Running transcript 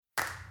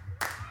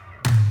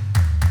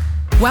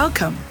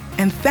Welcome,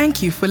 and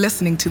thank you for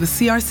listening to the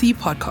CRC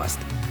podcast,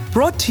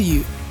 brought to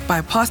you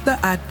by Pastor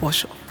Ad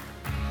Bosho.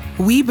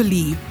 We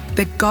believe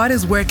that God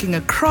is working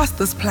across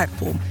this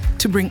platform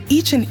to bring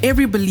each and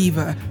every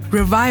believer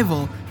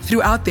revival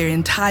throughout their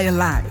entire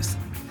lives.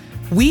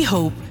 We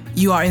hope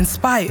you are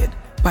inspired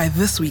by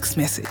this week's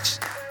message.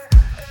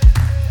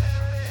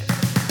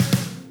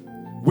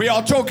 We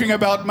are talking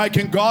about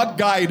making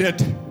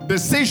God-guided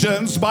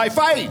decisions by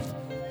faith.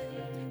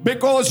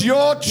 Because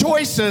your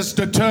choices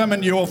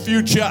determine your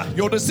future.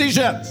 Your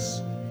decisions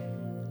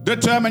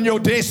determine your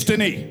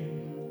destiny.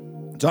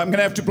 So I'm going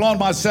to have to plant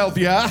myself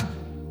here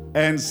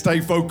and stay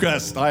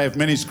focused. I have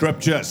many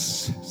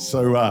scriptures.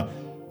 So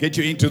get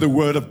you into the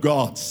Word of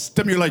God.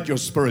 Stimulate your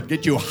spirit.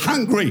 Get you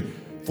hungry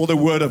for the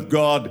Word of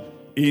God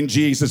in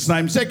Jesus'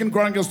 name. 2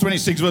 Chronicles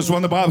 26 verse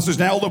 1, the Bible says,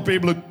 now all the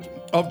people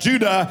of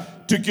Judah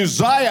took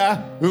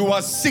Uzziah, who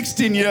was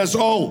 16 years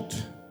old,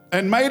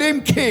 and made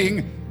him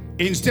king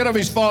instead of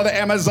his father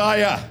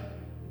Amaziah.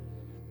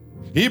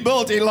 He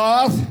built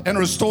Elath and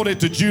restored it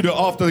to Judah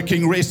after the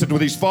king rested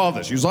with his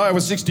fathers. Uzziah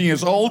was 16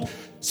 years old.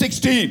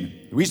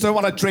 16. We still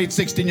want to treat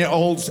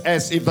 16-year-olds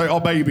as if they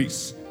are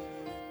babies.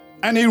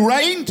 And he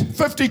reigned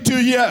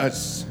 52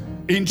 years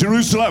in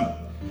Jerusalem.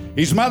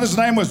 His mother's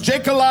name was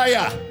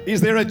Jechaliah.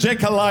 Is there a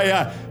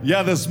Jechaliah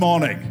here this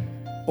morning?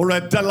 Or a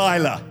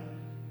Delilah?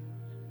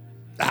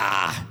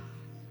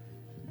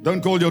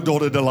 Don't call your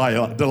daughter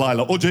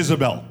Delilah or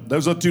Jezebel.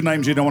 Those are two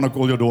names you don't want to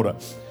call your daughter.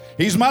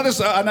 His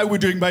mother's, I know we're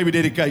doing baby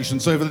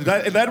dedication, so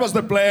if that was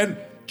the plan,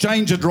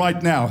 change it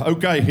right now.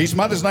 Okay, his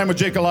mother's name was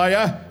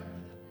Jechaliah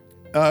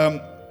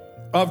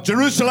of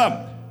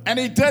Jerusalem. And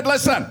he did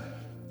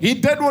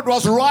what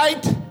was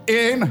right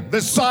in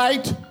the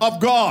sight of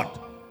God.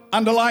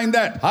 Underline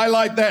that,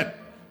 highlight that.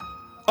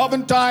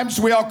 Oftentimes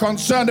we are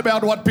concerned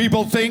about what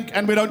people think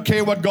and we don't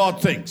care what God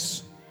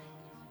thinks.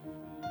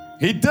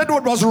 He did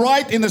what was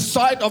right in the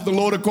sight of the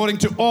Lord according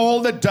to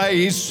all the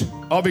days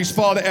of his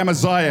father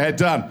Amaziah had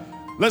done.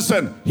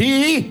 Listen,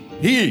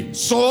 he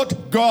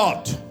sought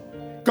God.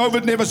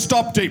 COVID never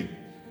stopped him.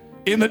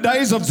 In the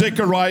days of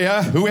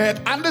Zechariah, who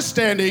had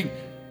understanding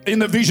in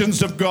the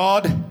visions of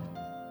God,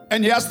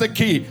 and here's the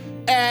key,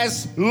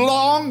 as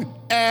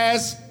long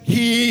as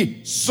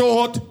he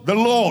sought the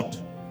Lord,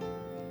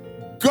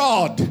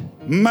 God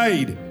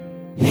made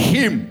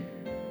him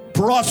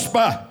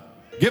prosper.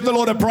 Give the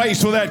Lord a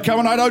praise for that. Come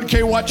on, I don't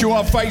care what you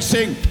are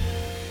facing.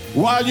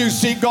 While you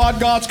see God,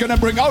 God's going to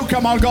bring, God's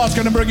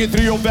going to bring you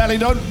through your valley.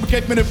 Don't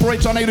get me to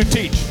preach, I need to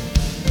teach.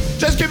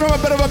 Just give him a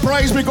bit of a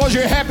praise because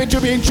you're happy to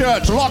be in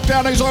church.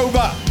 Lockdown is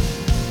over.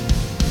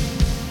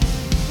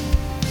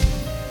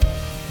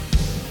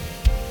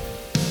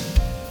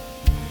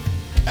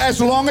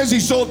 As long as he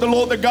sought the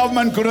Lord, the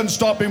government couldn't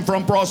stop him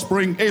from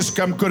prospering.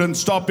 Eskom couldn't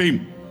stop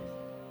him.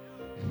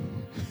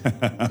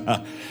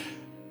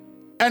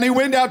 And he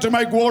went out to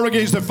make war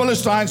against the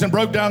Philistines and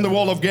broke down the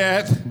wall of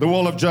Gath, the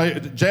wall of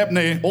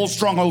Jabneh, all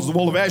strongholds, the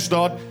wall of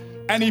Ashdod,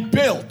 and he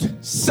built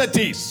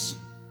cities.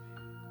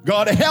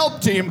 God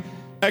helped him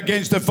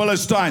against the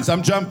Philistines.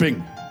 I'm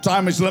jumping.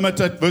 Time is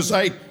limited. Verse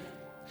 8.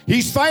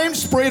 His fame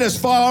spread as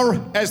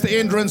far as the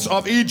entrance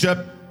of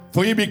Egypt,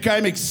 for he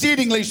became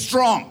exceedingly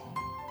strong.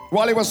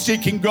 While he was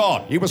seeking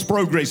God, he was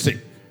progressing.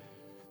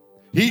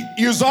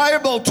 Uzziah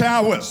built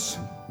towers.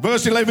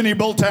 Verse 11, he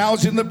built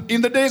towers in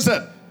the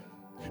desert.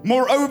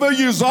 Moreover,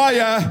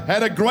 Uzziah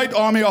had a great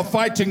army of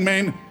fighting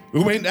men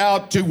who went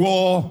out to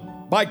war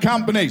by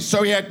companies.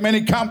 So he had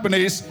many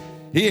companies.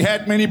 He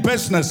had many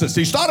businesses.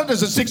 He started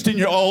as a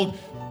 16-year-old,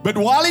 but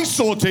while he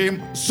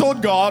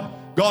sought God,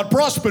 God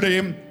prospered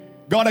him,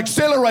 God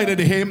accelerated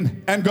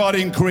him, and God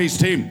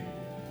increased him.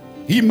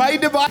 He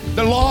made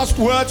the last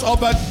words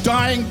of a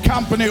dying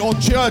company or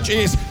church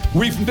is,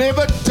 we've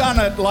never done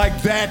it like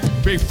that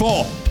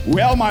before.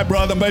 Well, my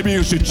brother, maybe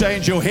you should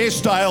change your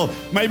hairstyle.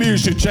 Maybe you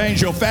should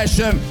change your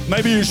fashion.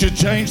 Maybe you should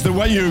change the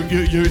way you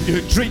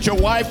treat your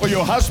wife or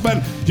your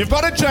husband. You've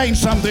got to change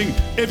something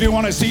if you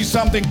want to see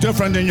something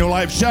different in your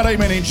life. Shout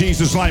amen in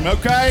Jesus' name,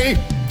 okay?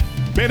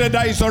 Better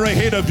days are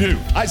ahead of you.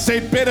 I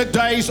said better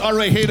days are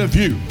ahead of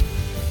you.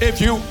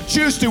 If you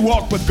choose to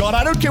walk with God,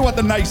 I don't care what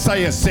the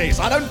naysayer says.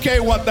 I don't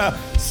care what the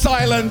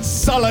silent,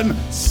 sullen,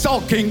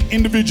 sulking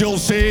individual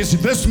says.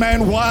 This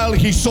man, while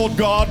he sought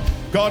God,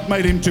 God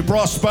made him to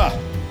prosper.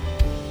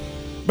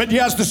 But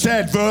here's the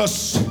sad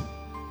verse.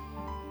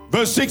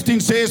 Verse 16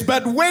 says,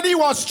 but when he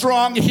was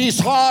strong, his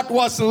heart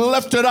was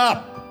lifted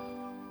up.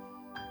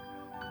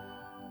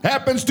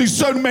 Happens to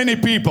so many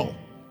people.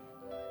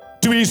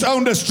 To his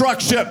own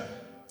destruction.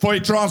 For he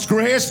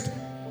transgressed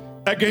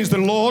against the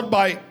Lord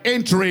by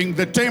entering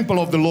the temple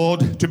of the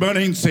Lord to burn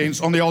incense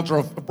on the altar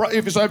of,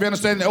 if you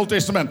understand the Old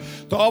Testament,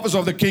 the office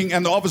of the king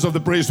and the office of the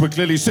priest were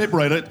clearly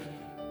separated.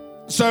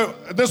 So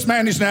this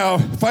man is now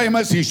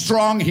famous, he's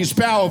strong, he's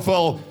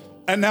powerful,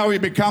 and now he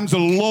becomes a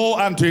law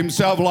unto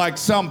himself like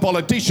some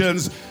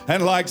politicians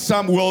and like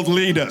some world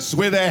leaders,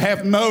 where they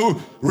have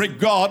no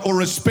regard or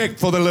respect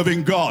for the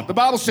living God. The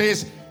Bible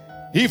says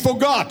he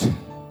forgot.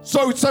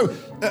 So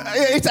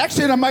it's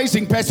actually an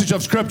amazing passage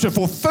of scripture.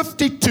 For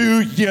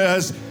 52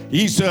 years,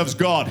 he serves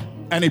God.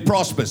 and he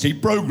prospers, he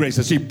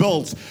progresses, he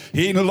builds,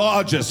 he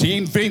enlarges, he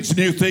invents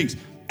new things.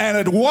 And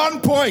at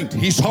one point,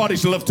 his heart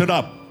is lifted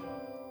up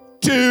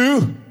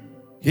to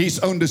his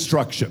own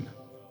destruction.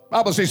 The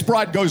Bible says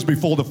pride goes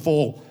before the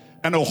fall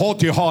and a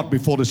haughty heart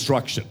before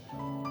destruction.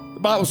 The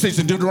Bible says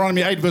in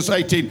Deuteronomy 8 verse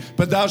 18,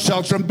 but thou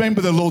shalt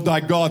remember the Lord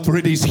thy God, for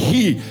it is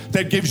he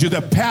that gives you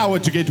the power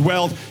to get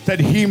wealth, that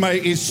he may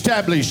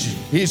establish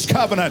his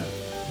covenant.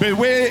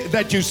 Beware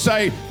that you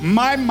say,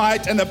 my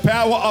might and the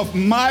power of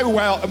my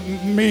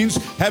means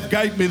have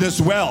gave me this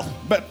wealth.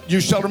 But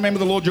you shall remember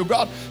the Lord your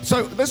God.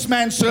 So this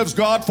man serves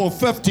God for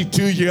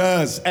 52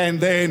 years and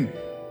then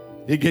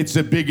he gets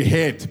a big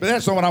head. But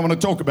that's not what I want to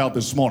talk about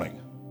this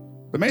morning.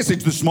 The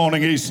message this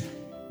morning is,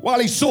 while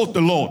he sought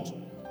the Lord,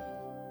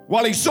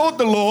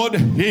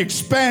 he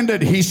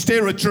expanded his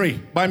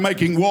territory by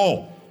making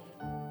war,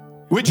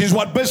 which is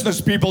what business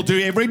people do.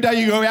 Every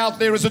day you go out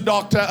there as a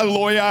doctor, a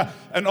lawyer,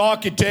 an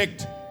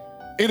architect.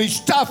 It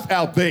is tough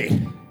out there.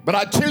 But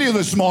I tell you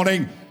this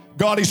morning,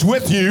 God is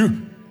with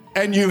you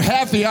and you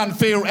have the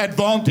unfair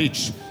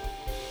advantage.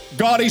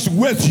 God is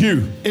with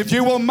you. If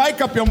you will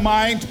make up your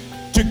mind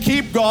to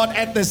keep God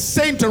at the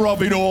center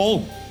of it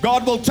all,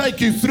 God will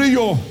take you through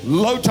your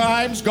low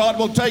times. God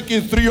will take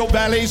you through your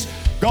valleys.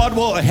 God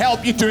will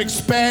help you to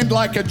expand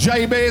like a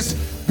Jabez.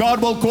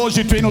 God will cause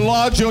you to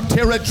enlarge your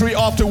territory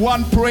after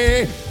one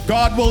prayer.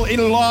 God will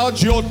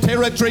enlarge your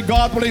territory.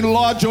 God will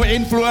enlarge your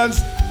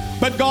influence.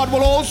 But God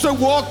will also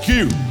walk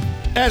you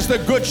as the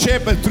good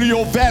shepherd through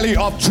your valley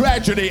of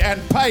tragedy and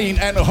pain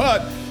and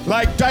hurt.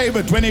 Like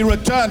David when he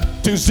returned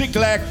to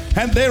Ziklag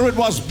and there it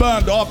was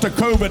burned after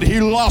COVID. He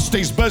lost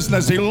his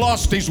business. He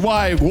lost his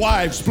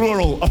wives,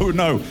 plural. Oh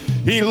no.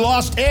 He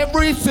lost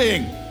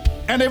everything.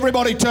 And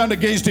everybody turned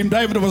against him.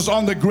 David was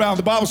on the ground.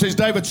 The Bible says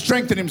David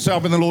strengthened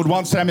himself in the Lord.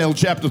 1 Samuel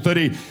chapter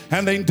 30.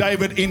 And then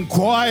David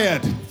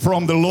inquired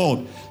from the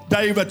Lord.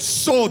 David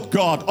sought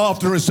God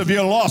after a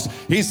severe loss.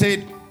 He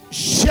said,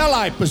 shall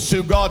I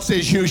pursue? God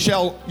says, she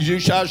shall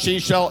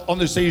on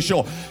the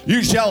seashore.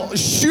 You shall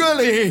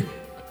surely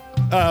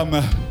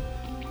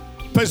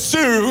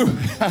pursue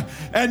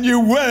and you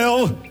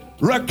will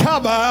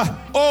recover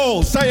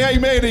all. Say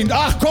amen.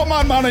 Kom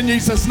aan man in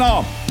Jesus'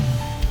 naam.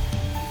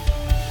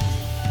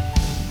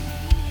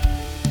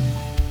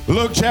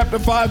 Luke chapter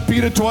 5,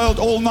 Peter toiled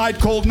all night,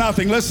 called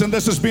nothing. Listen,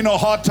 this has been a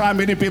hard time.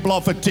 Many people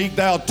are fatigued,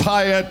 they are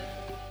tired.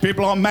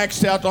 People are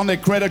maxed out on their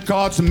credit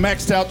cards,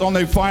 maxed out on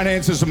their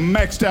finances,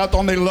 maxed out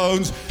on their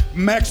loans,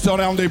 maxed out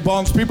on their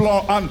bonds. People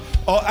are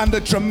under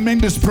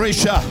tremendous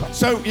pressure.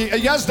 So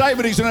yes,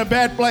 David is in a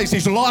bad place.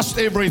 He's lost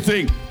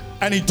everything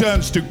and he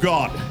turns to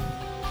God.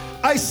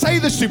 I say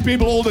this to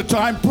people all the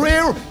time.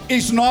 Prayer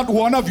is not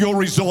one of your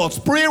resorts.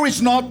 Prayer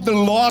is not the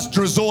last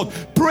resort.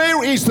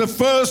 Prayer is the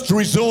first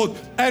resort.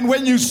 And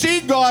when you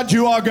see God,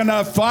 you are going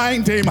to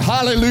find him.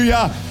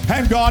 Hallelujah.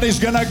 And God is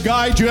going to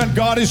guide you and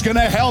God is going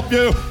to help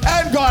you.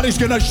 And God is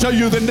going to show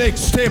you the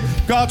next step.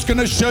 God's going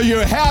to show you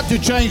how to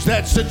change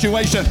that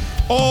situation.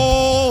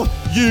 All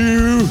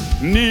you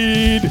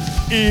need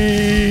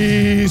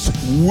is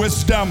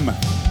wisdom.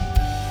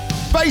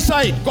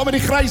 Wysheid, kom met die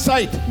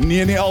grysheid.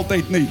 Nee, nie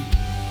altyd nie.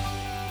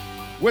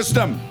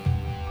 Wisdom.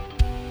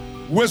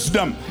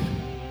 I'm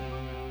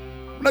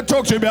going to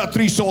talk to you about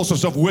 3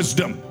 sources of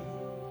wisdom.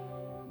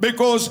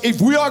 Because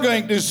if we are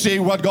going to see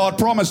what God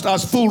promised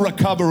us, full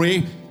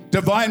recovery,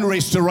 divine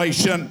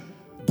restoration,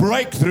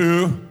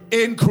 breakthrough,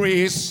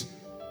 increase,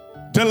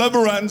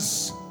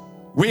 deliverance,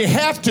 we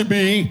have to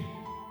be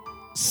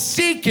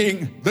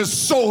seeking the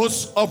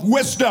source of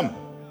wisdom.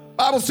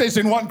 The Bible says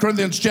in 1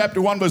 Corinthians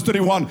chapter 1 verse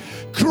 31,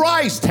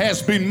 Christ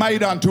has been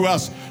made unto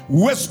us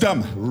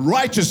wisdom,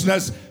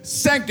 righteousness,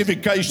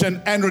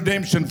 sanctification, and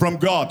redemption from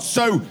God.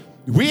 So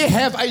we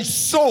have a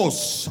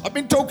source. I've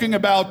been talking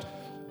about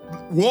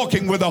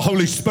walking with the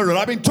Holy Spirit.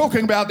 I've been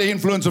talking about the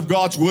influence of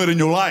God's word in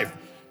your life.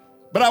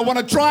 But I want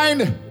to try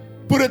and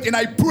put it in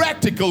a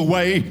practical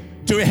way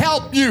to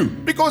help you.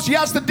 Because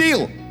here's the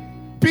deal.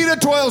 Peter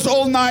toils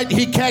all night.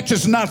 He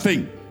catches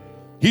nothing.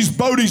 His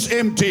boat is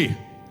empty.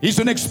 He's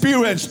an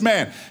experienced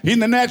man. In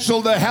the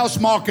natural, the house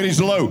market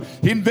is low.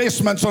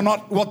 Investments are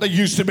not what they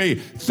used to be.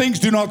 Things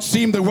do not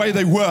seem the way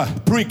they were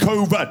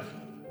pre-COVID.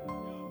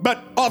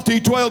 But after he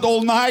toiled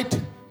all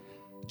night,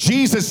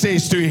 Jesus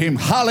says to him,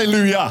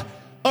 hallelujah.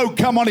 Oh,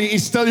 come on, he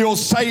is still your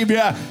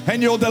Savior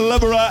and your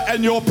deliverer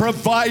and your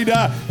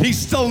provider. He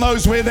still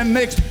knows where the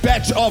next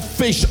batch of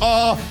fish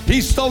are.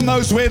 He still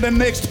knows where the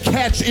next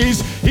catch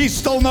is. He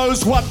still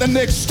knows what the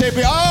next step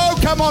is. Oh,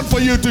 come on for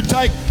you to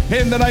take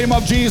in the name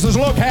of Jesus.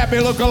 Look happy,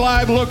 look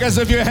alive, look as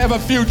if you have a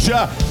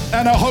future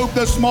and a hope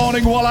this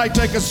morning while I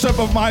take a sip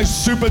of my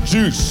super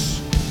juice.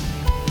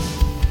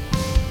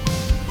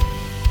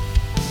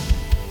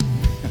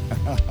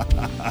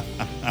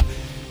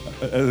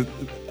 Okay,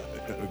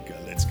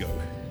 let's go.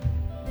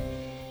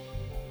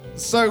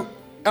 So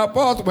our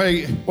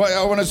pathway,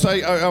 well, I want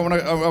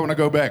to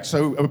go back.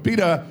 So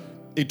Peter,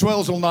 he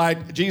toils all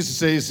night. Jesus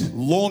says,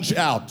 launch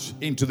out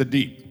into the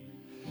deep.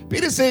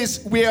 Peter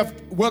says, we have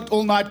worked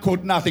all night,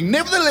 caught nothing.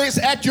 Nevertheless,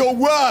 at your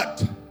word,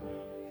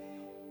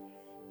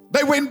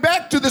 They went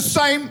back to the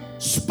same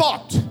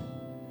spot,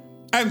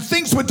 and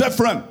things were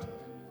different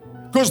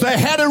because they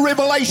had a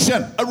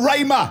revelation, a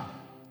rhema,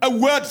 a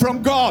word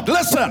from God.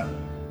 Listen,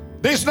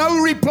 there's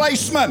no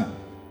replacement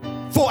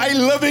for a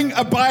living,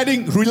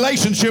 abiding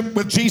relationship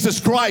with Jesus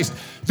Christ.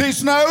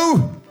 There's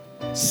no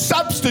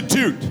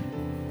substitute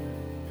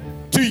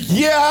to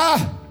hear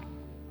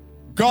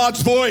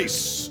God's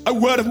voice, a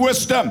word of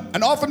wisdom.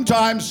 And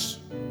oftentimes,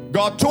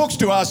 God talks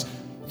to us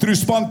through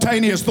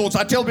spontaneous thoughts.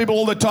 I tell people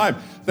all the time,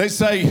 they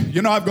say,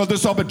 I've got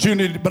this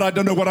opportunity, but I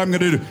don't know what I'm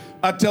going to do.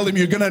 I tell them,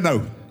 you're going to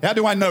know. How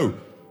do I know?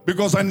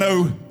 Because I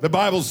know the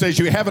Bible says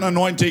you have an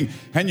anointing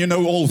and you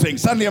know all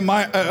things. Suddenly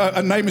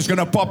a name is going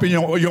to pop in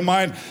your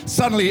mind.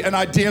 Suddenly an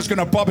idea is going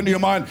to pop into your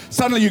mind.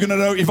 Suddenly you're going to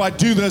know, if I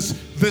do this,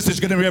 this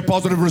is going to be a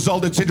positive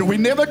result, etc. We're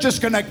never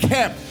just going to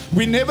camp.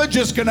 We're never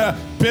just going to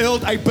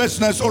build a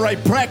business or a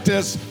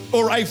practice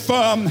or a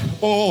firm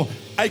or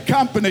a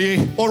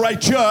company or a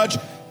church,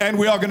 and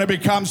we are going to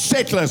become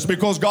settlers,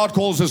 because God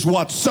calls us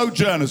what?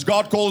 Sojourners.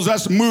 God calls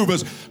us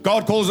movers.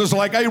 God calls us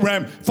like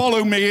Abraham.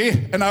 Follow me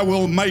and I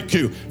will make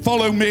you.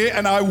 Follow me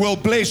and I will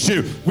bless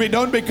you. We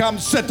don't become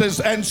sitters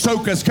and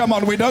soakers. Come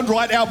on, we don't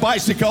ride our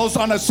bicycles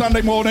on a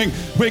Sunday morning.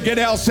 We get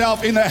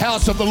ourselves in the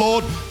house of the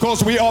Lord,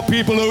 because we are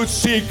people who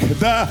seek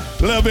the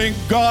living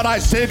God. I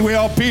said we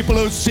are people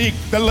who seek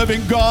the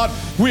living God.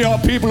 We are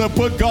people who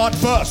put God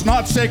first,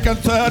 not second,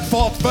 third,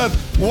 fourth,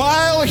 fifth.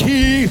 While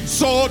he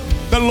sought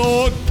the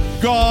Lord,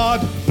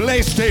 God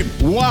blessed him.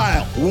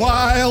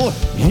 While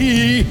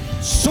he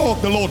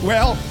sought the Lord.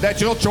 Well,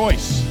 that's your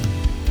choice.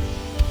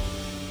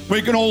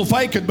 We can all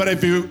fake it, but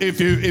if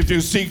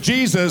you seek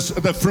Jesus,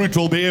 the fruit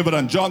will be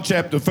evident. John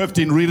chapter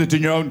 15, read it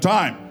in your own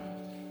time.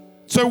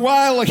 So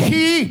while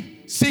he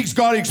seeks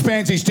God,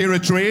 expands his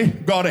territory,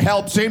 God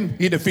helps him,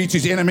 he defeats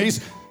his enemies,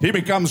 he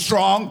becomes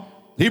strong,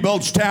 he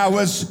builds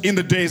towers in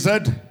the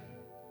desert.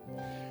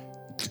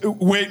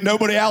 Where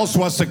nobody else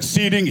was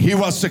succeeding, he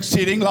was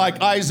succeeding,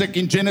 like Isaac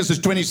in Genesis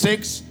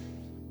 26,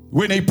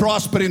 when he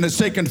prospered in the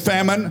second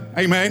famine.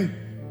 Amen.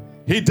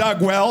 He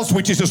dug wells,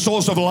 which is a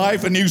source of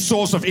life, a new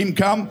source of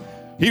income.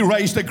 He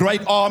raised a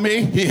great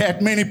army. He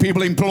had many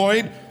people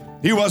employed.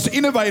 He was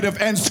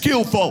innovative and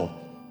skillful,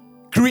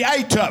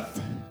 creative,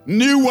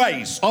 new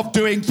ways of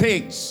doing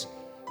things,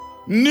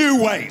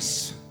 new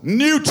ways,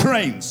 new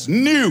trends,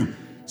 new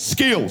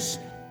skills.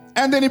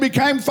 And then he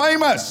became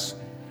famous.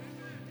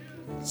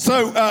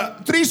 So,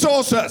 3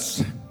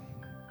 sources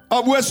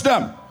of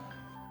wisdom.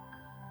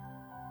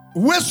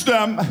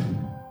 Wisdom,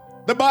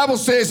 the Bible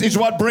says, is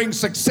what brings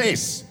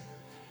success.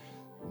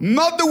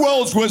 Not the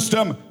world's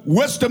wisdom,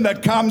 wisdom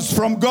that comes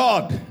from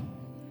God.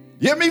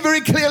 Hear me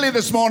very clearly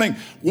this morning.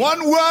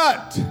 One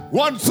word,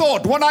 one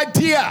thought, one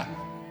idea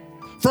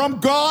from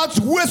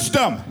God's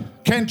wisdom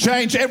can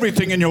change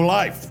everything in your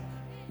life.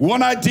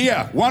 One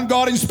idea, one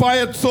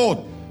God-inspired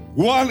thought,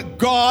 one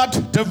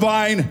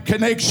God-divine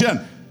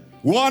connection.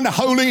 One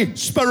Holy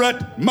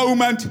Spirit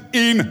moment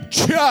in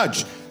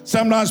church.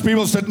 Sometimes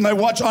people sit and they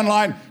watch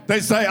online. They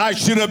say, I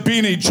should have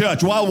been in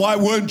church. Well, why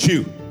weren't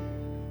you?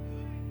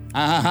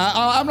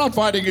 I'm not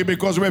fighting you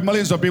because we have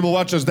millions of people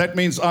watch us. That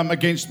means I'm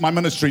against my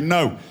ministry.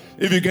 No.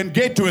 If you can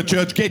get to a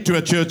church, get to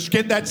a church.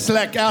 Get that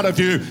slack out of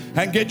you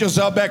and get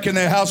yourself back in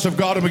the house of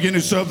God and begin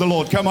to serve the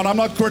Lord. Come on, I'm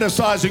not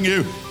criticizing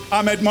you.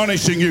 I'm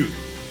admonishing you.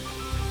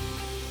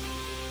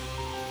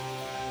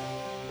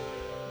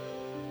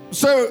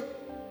 So,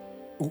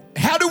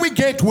 how do we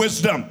get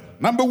wisdom?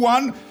 Number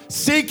 1,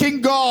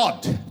 seeking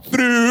God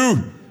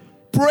through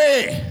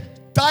prayer,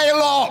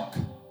 dialogue,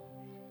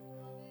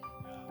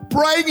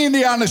 praying in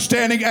the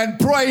understanding and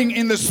praying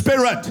in the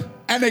spirit,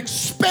 and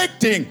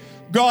expecting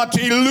God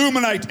to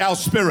illuminate our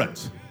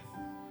spirit.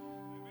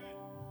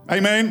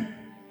 Amen.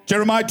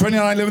 Jeremiah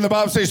 29:11, the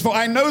Bible says, for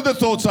I know the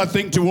thoughts I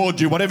think toward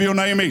you, whatever your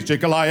name is,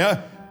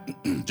 Jecaliah,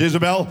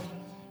 Jezebel,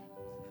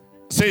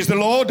 says the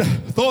Lord,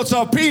 thoughts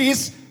of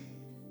peace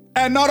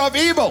and not of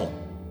evil,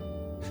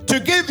 to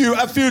give you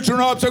a future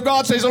and hope. So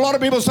God says, a lot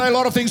of people say a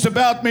lot of things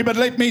about me, but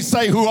let me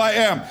say who I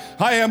am.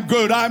 I am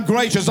good, I'm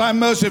gracious, I'm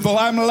merciful,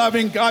 I'm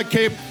loving, I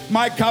keep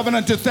my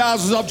covenant to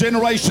thousands of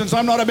generations.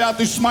 I'm not about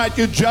to smite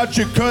you, judge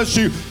you, curse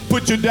you,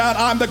 put you down.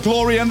 I'm the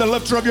glory and the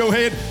lifter of your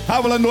head. I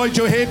will anoint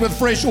your head with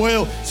fresh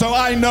oil. So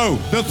I know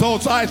the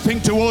thoughts I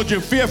think toward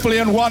you, fearfully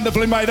and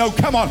wonderfully made. Oh,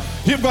 come on.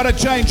 You've got to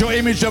change your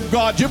image of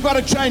God. You've got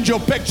to change your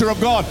picture of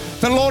God.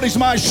 The Lord is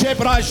my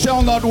shepherd, I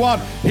shall not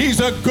want. He's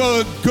a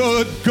good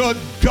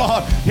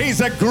God.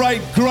 He's a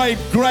great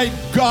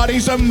God.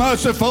 He's a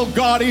merciful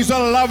God. He's a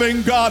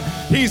loving God.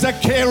 He's a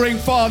caring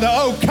Father.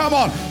 Oh, come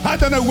on. I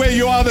don't know where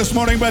you are this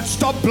morning, but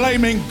stop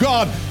blaming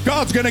God.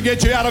 God's going to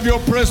get you out of your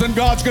prison.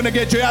 God's going to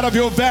get you out of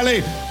your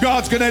valley.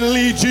 God's going to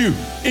lead you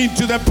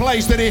into the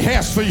place that He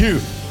has for you.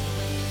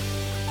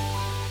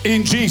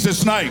 In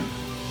Jesus' name.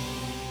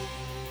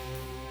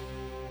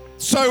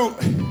 So,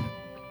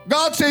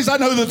 God says, I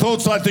know the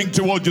thoughts I think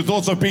toward you,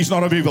 thoughts of peace,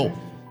 not of evil.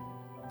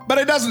 But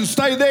it doesn't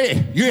stay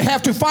there. You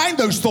have to find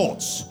those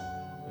thoughts.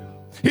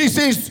 He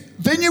says,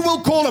 then you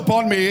will call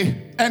upon me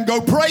and go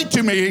pray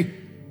to me,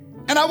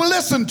 and I will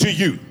listen to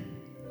you.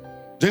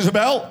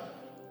 Jezebel,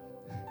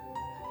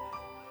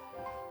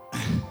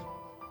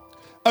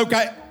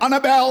 Okay,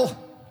 Annabelle.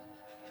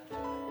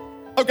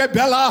 Okay,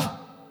 Bella.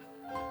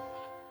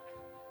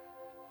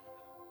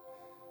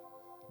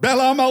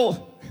 Bella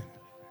Amal.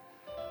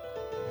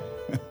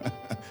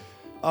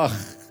 Ag,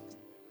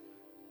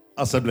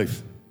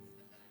 asseblief.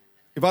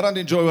 If I don't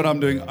enjoy what I'm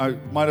doing, I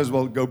might as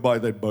well go buy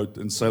that boat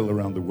and sail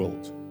around the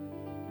world.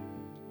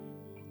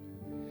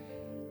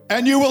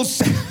 And you will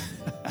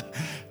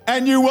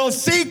and you will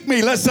seek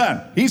me.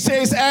 Listen, he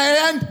says,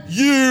 and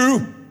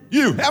you.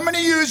 How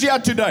many yous you are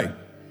today?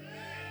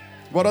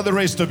 What are the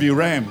rest of you?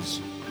 Rams.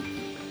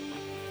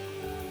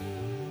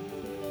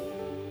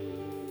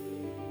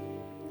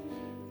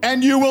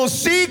 And you will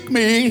seek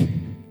me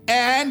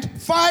and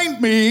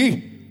find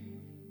me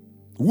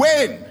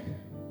when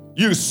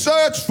you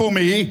search for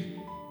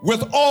me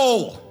with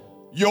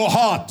all your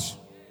heart.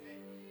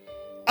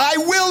 I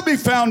will be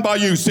found by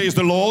you, says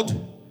the Lord,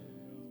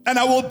 and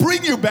I will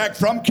bring you back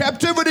from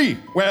captivity.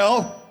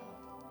 Well,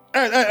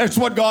 it's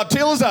what God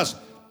tells us.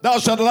 Thou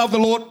shalt love the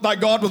Lord thy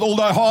God with all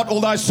thy heart,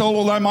 all thy soul,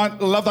 all thy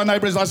mind, love thy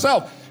neighbor as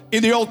thyself.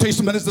 In the Old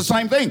Testament, it's the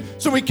same thing.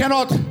 So we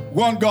cannot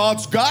want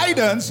God's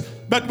guidance,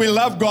 but we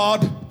love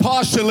God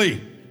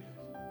partially.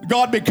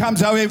 God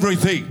becomes our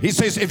everything. He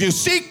says, if you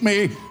seek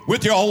me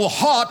with your whole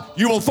heart,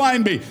 you will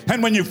find me.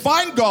 And when you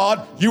find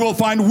God, you will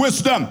find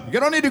wisdom. You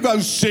don't need to go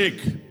seek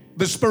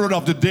the spirit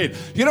of the dead.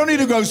 You don't need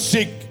to go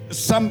seek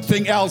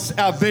something else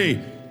out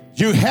there.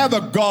 You have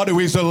a God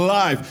who is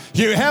alive.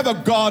 You have a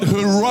God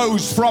who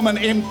rose from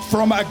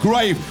a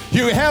grave.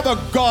 You have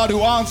a God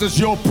who answers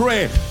your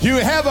prayer. You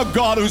have a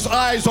God whose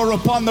eyes are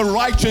upon the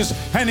righteous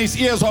and his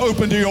ears are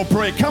open to your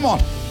prayer. Come on.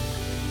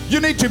 You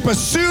need to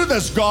pursue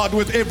this God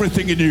with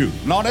everything in you,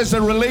 not as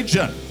a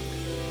religion,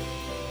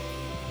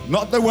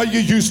 not the way you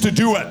used to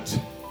do it.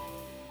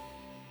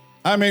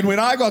 I mean, when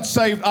I got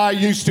saved, I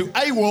used to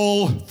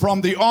AWOL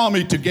from the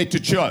army to get to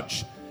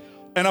church.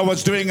 And I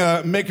was doing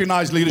a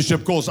mechanized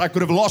leadership course. I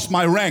could have lost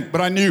my rank, but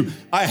I knew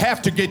I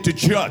have to get to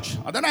church.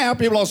 I don't know how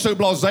people are so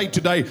blasé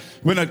today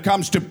when it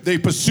comes to the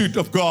pursuit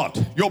of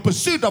God. Your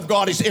pursuit of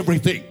God is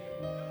everything.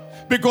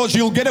 Because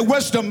you'll get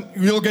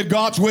you'll get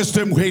God's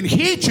wisdom when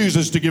He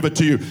chooses to give it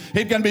to you.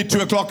 It can be 2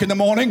 o'clock in the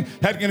morning.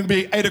 It can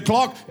be 8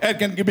 o'clock. It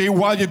can be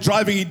while you're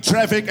driving in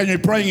traffic and you're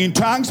praying in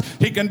tongues.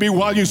 It can be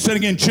while you're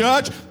sitting in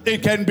church.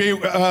 It can be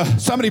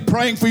somebody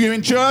praying for you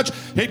in church.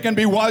 It can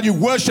be while you're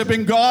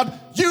worshiping God.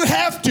 You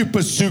have to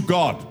pursue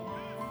God.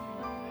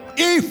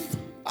 If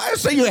I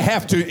say you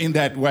have to in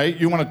that way,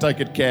 you want to take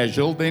it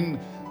casual, then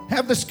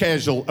have this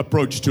casual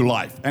approach to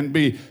life and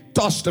be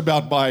tossed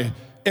about by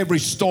every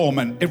storm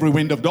and every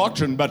wind of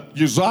doctrine. But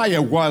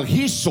Uzziah, while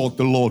he sought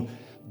the Lord,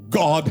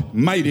 God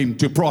made him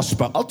to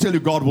prosper. I'll tell you,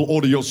 God will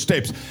order your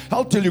steps.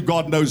 I'll tell you,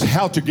 God knows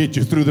how to get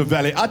you through the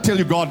valley. I tell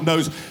you, God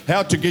knows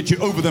how to get you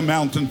over the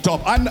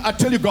mountaintop. I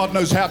tell you, God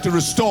knows how to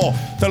restore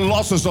the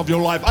losses of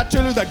your life. I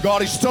tell you that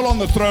God is still on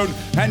the throne,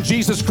 and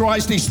Jesus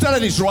Christ, He's still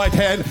at His right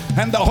hand,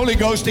 and the Holy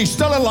Ghost, He's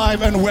still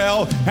alive and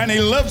well, and He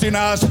lives in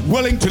us,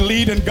 willing to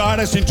lead and guide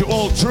us into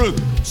all truth.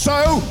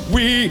 So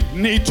we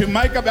need to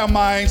make up our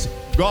minds.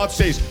 God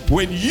says,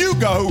 when you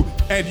go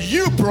and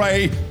you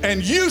pray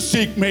and you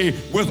seek me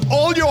with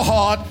all your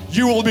heart,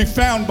 you will be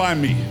found by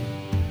me.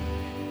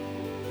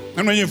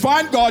 And when you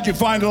find God, you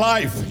find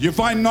life, you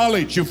find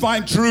knowledge, you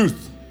find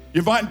truth,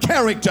 you find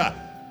character.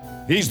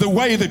 He's the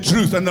way, the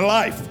truth, and the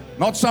life,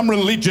 not some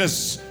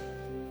religious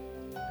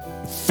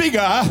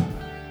figure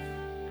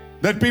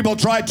that people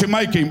try to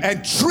make him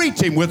and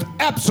treat him with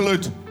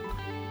absolute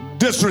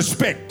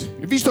disrespect.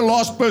 If he's the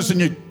last person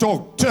you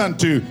turn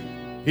to,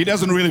 he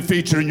doesn't really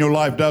feature in your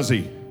life, does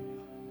he?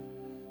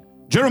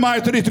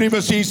 Jeremiah 33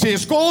 verse 6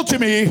 says, call to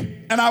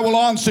me and I will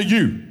answer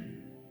you.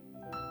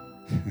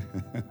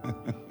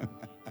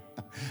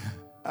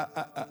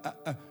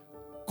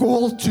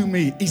 Call to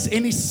me. Is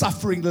any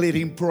suffering, let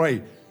him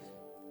pray.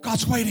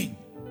 God's waiting.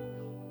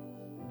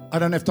 I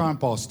don't have time,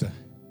 Pastor.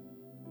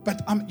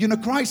 But I'm in a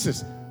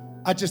crisis.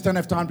 I just don't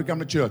have time to come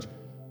to church.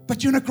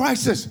 But you're in a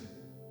crisis.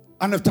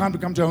 I don't have time to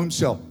come to home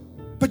cell.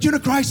 But you're in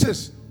a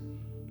crisis.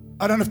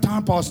 I don't have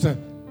time, Pastor.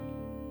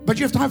 But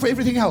you have time for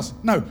everything else.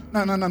 No.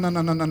 You're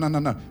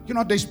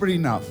not desperate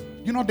enough.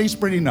 You're not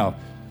desperate enough.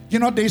 You're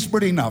not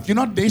desperate enough. You're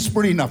not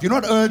desperate enough. You're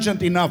not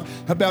urgent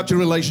enough about your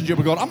relationship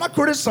with God. I'm not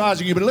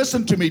criticizing you, but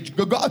listen to me.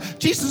 God,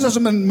 Jesus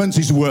doesn't mince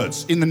his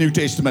words in the New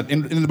Testament,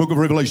 in the book of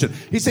Revelation.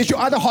 He says, you're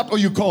either hot or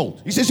you're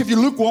cold. He says, if you're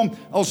lukewarm,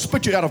 I'll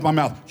spit you out of my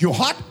mouth. You're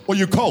hot or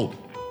you're cold.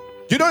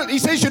 He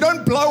says you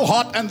don't blow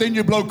hot and then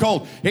you blow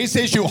cold. He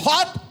says you're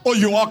hot or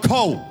you are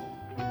cold.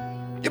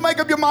 You make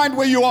up your mind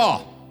where you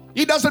are.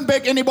 He doesn't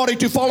beg anybody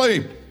to follow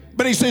him.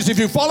 But he says, if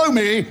you follow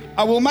me,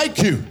 I will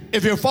make you.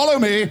 If you follow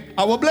me,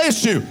 I will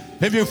bless you.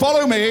 If you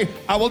follow me,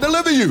 I will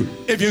deliver you.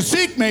 If you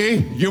seek me,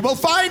 you will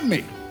find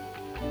me.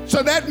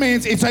 So that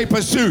means it's a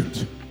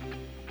pursuit.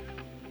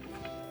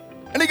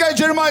 And he goes,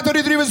 Jeremiah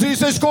 33 verse 3, he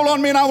says, call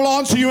on me and I will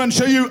answer you and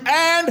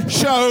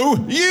show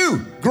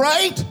you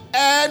great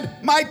and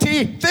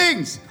mighty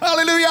things.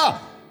 Hallelujah.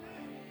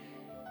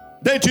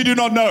 That you do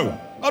not know.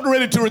 Not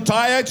ready to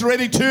retire, it's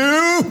ready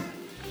to.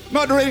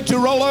 Not ready to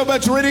roll over,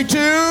 it's ready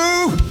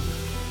to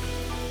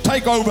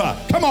take over.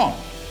 Come on.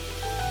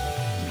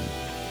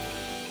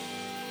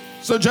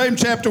 So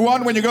James chapter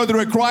 1, when you go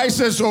through a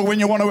crisis or when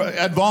you want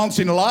to advance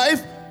in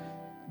life,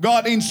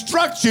 God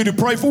instructs you to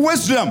pray for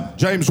wisdom.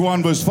 James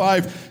 1 verse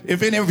 5,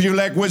 if any of you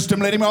lack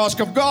wisdom, let him ask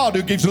of God,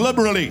 who gives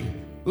liberally.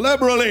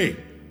 Liberally.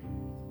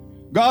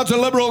 God's a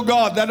liberal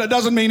God. That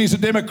doesn't mean he's a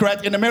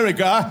Democrat in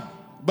America,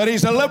 but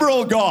he's a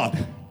liberal God.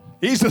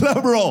 He's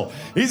liberal.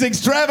 He's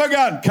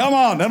extravagant. Come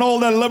on. And all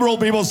the liberal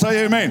people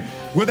say amen.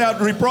 Without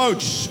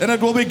reproach. And it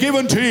will be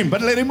given to him.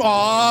 But let him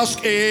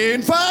ask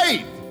in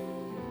faith.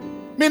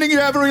 Meaning you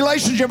have a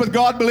relationship with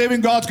God,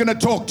 believing God's going to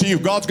talk to you.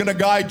 God's going to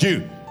guide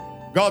you.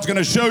 God's going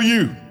to show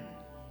you.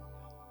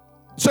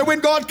 So when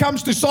God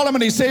comes to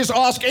Solomon, he says,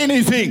 ask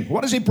anything.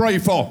 What does he pray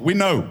for? We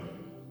know.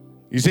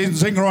 He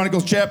says in 2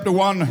 Chronicles chapter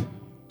 1,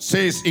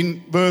 says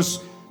in verse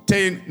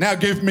 10, now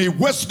give me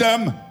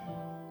wisdom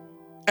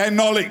and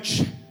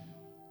knowledge.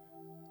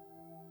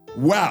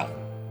 Wow.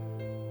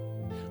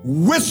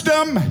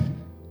 Wisdom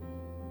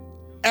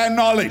and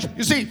knowledge.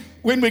 You see,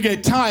 when we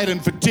get tired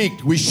and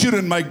fatigued, we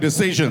shouldn't make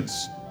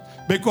decisions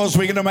because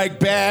we're going to make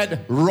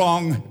bad,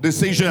 wrong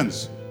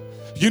decisions.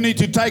 You need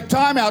to take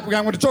time out. I'm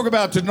going to talk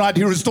about tonight.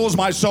 He restores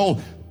my soul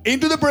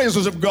into the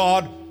presence of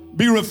God,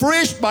 be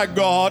refreshed by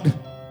God,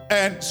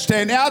 and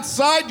stand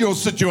outside your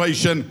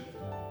situation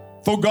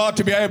for God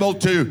to be able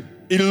to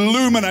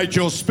illuminate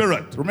your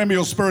spirit. Remember,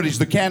 your spirit is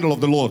the candle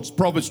of the Lord.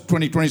 Proverbs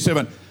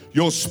 20:27.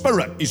 Your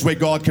spirit is where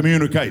God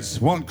communicates.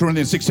 1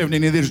 Corinthians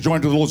 6:17, there is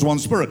joined to the Lord's one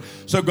spirit.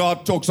 So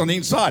God talks on the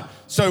inside.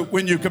 So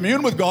when you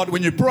commune with God,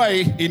 when you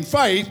pray in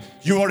faith,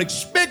 you are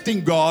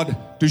expecting God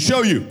to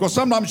show you. Because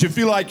sometimes you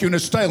feel like you're in a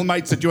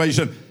stalemate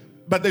situation,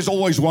 but there's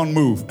always one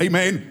move.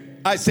 Amen.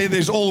 I say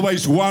there's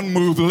always one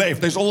move left.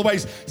 There's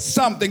always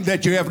something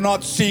that you have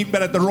not seen,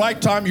 but at the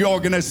right time you're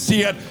going to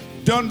see it.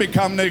 Don't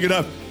become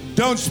negative.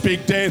 Don't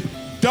speak death.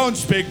 Don't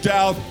speak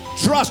doubt.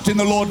 Trust in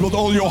the Lord with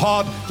all your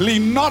heart.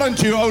 Lean not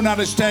unto your own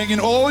understanding. In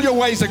all your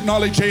ways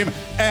acknowledge him,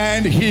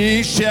 and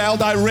he shall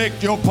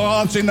direct your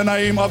paths in the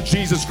name of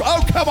Jesus.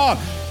 Oh, come on.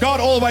 God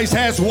always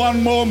has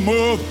one more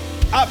move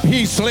up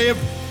his sleeve.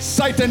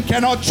 Satan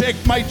cannot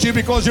checkmate you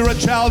because you're a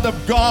child of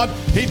God.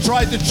 He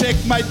tried to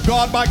checkmate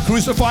God by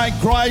crucifying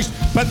Christ,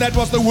 but that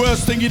was the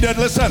worst thing he did.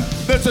 Listen,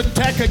 this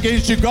attack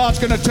against you, God's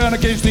going to turn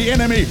against the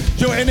enemy.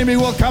 Your enemy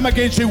will come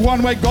against you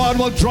one way. God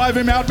will drive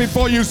him out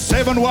before you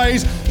 7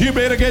 ways. You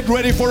better get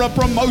ready for a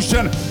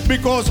promotion,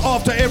 because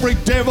after every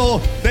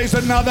devil, there's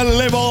another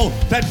level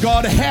that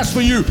God has for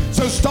you.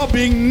 So stop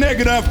being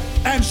negative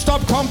and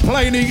stop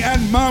complaining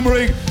and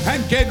murmuring,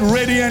 and get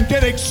ready and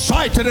get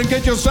excited and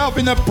get yourself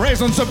in the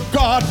presence of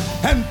God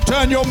and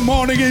turn your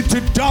morning into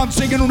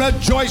dancing and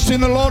rejoice in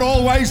the Lord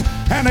always.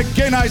 And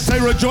again I say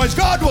rejoice.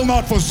 God will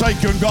not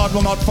forsake you and God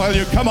will not fail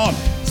you. Come on,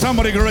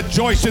 somebody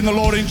rejoice in the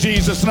Lord in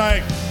Jesus'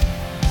 name.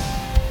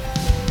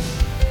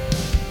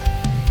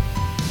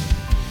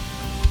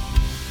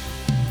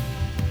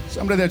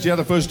 Somebody that's here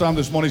the first time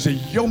this morning say,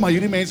 "Yo, maar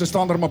hierdie mense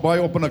staan daar maar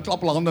baie op en 'n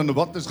klap hulle hande en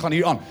wat is gaan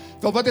hier aan?"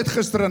 Wel, wat het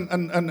gister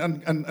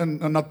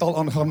in Natal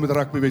aangaan met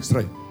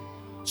rugbywedstryd?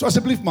 So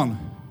asseblief man,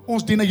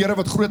 ons dien 'n Here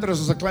wat groter is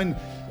as 'n klein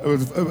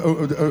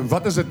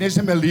wat is dit? Nie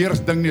 'n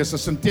leer ding nie, is 'n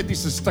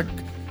sintetiese stuk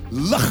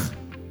lig.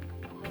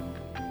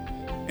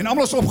 En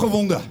almal is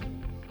opgewonde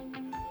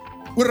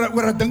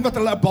oor 'n ding wat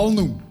hulle 'n bal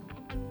noem.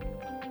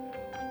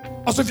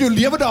 Asof jou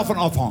lewe daarvan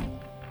afhang.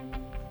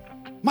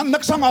 Maar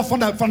niks hang af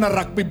van 'n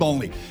rugbybal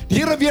nie. Die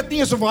Here weet nie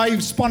eens of hy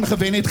span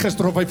gewen het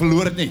gister of hy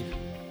verloor het nie.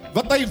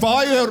 Wat hy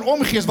waar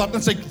omgee is wat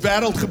in sy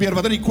wêreld gebeur,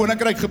 wat in die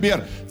koninkryk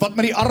gebeur, wat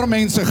met die arme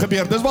mense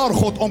gebeur. Dis waar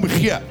God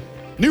omgee.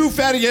 Nie hoe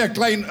ver jy 'n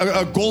klein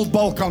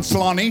golfbal kan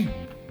slaan nie.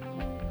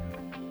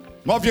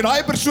 Maar of jy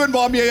daai persoon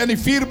waarmee jy in die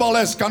vuurbal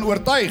is kan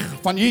oortuig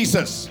van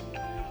Jesus.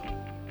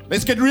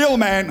 Let's get real,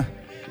 man.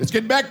 Let's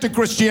get back to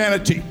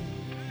Christianity.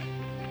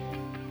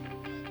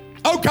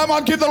 Oh, come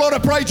on, give the Lord a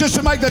praise just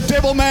to make the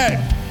devil mad.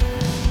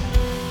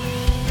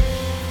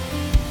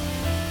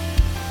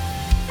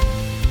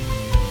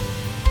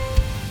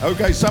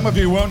 Okay, some of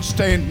you won't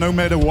stand no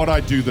matter what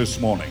I do this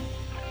morning.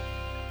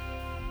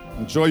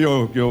 Enjoy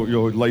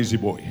your lazy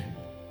boy.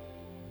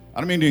 I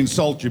don't mean to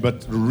insult you,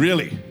 but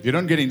really, if you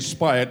don't get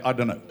inspired, I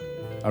don't know.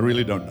 I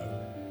really don't know.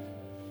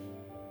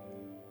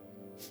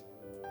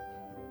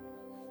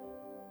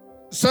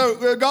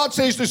 So God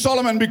says to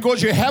Solomon,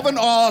 because you haven't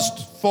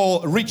asked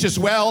for riches,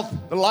 wealth,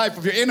 the life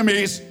of your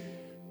enemies,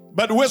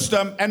 but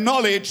wisdom and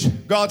knowledge,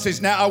 God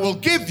says, now I will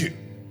give you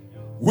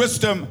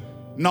wisdom,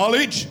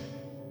 knowledge,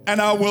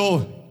 and I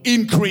will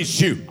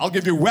increase you. I'll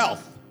give you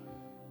wealth.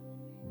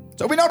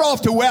 So we're not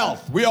after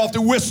wealth, we're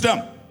after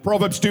wisdom.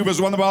 Proverbs 2 verse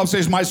 1, the Bible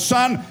says, my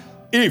son,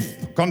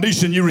 if,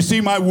 condition, you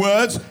receive my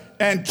words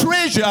and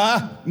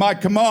treasure my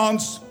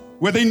commands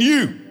within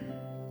you,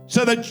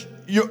 so that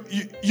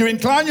you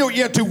incline your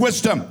ear to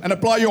wisdom and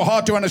apply your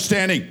heart to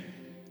understanding.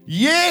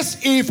 Yes,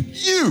 if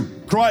you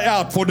cry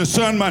out for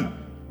discernment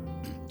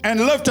and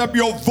lift up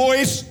your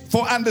voice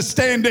for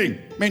understanding,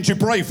 means you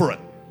pray for it.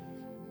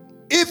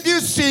 If you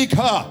seek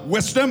her,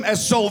 wisdom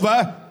as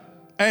silver,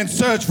 and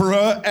search for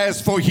her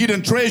as for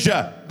hidden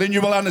treasure, then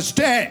you will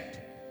understand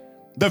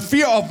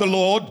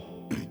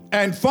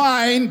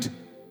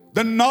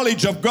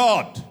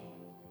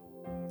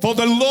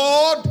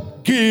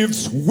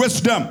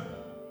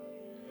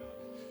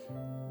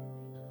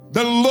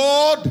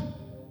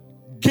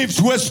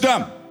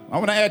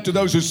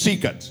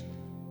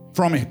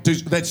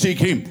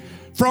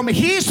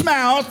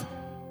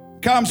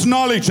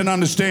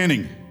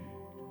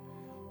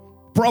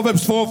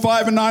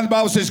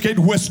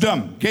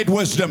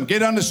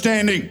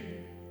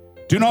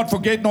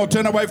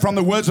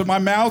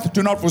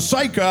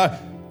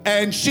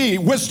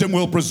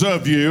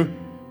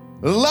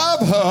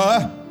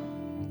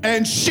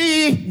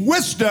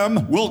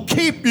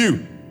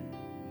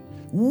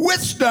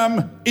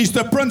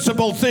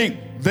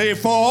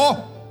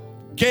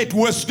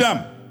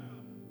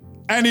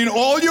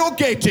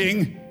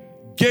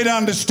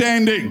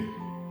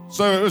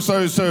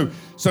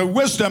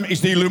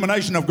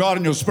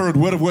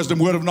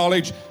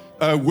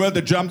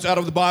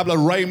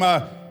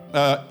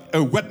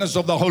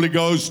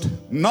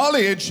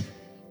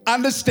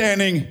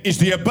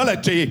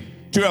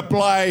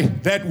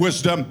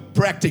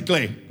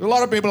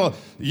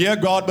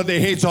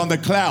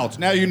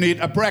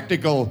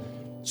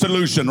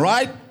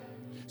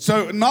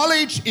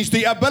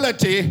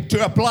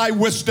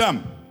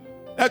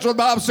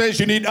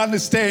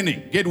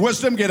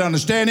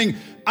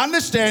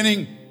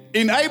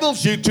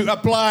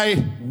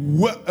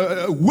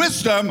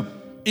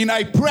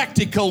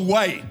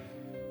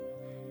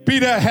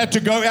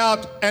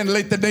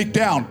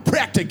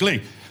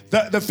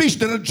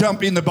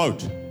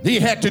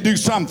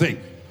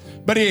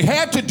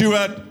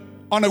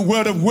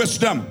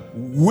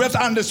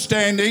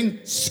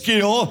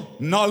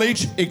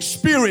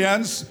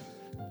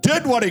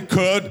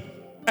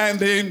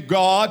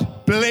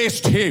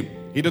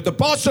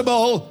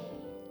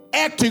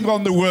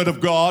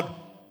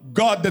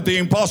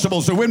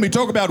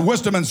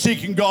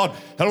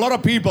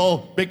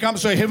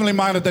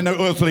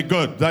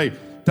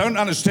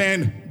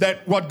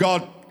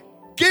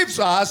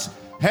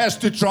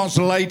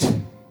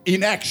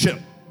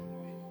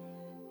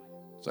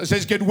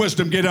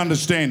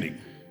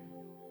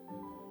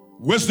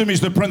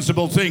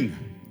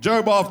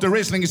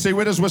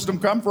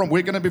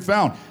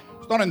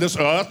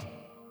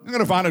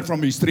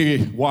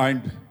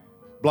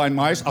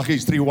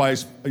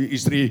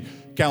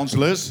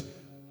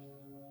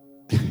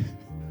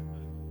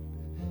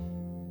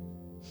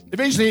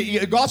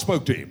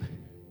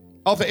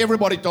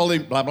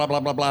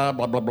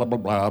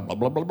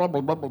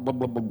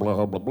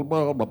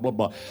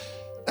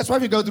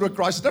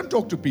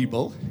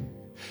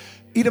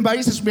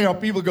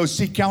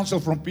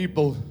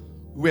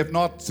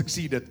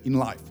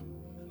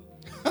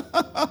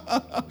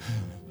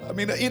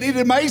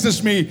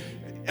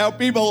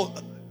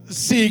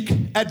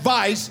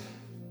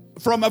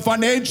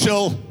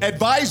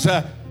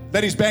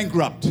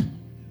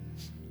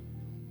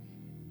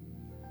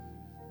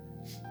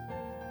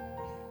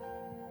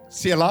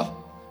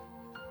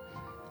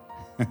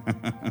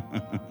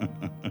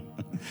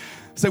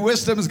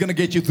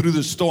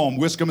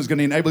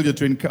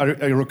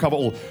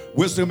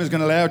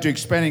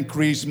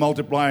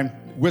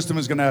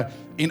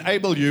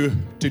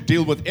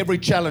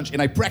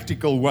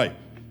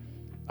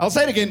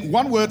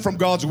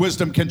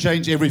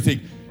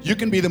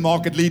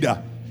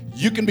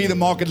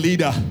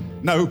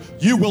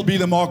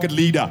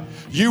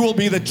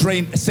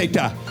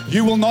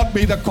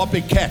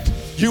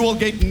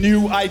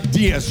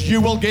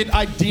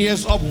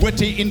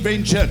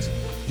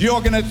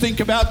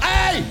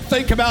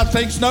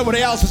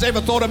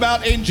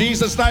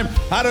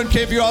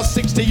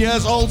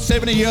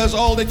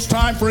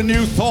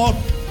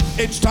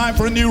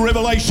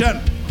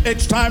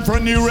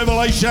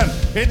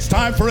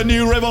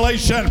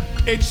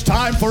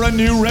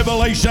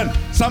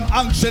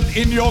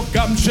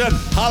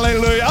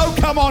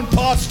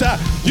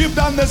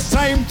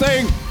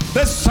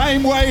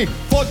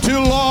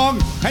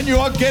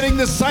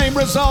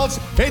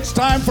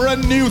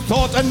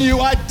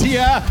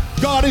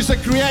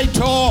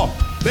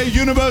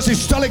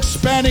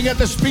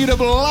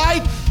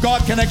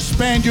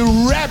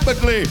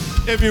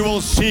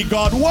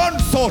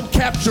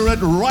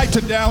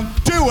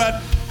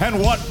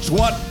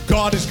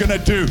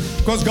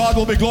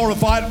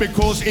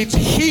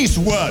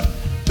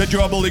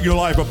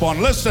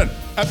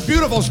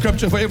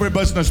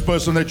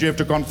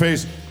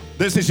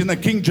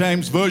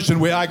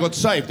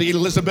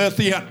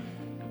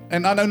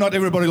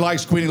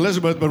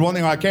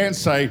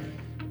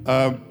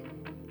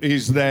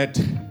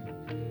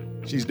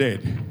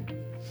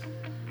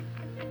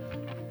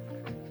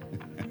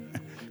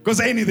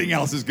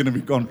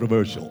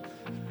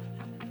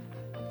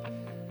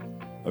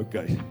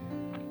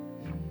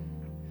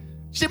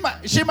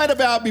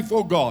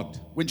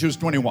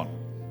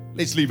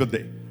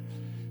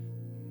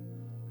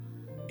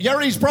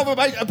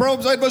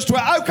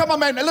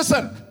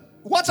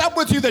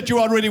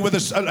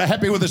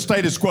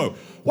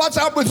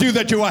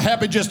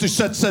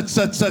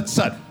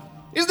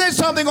Is there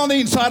something on the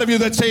inside of you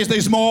that says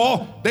there's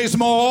more, there's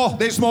more,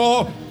 there's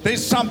more,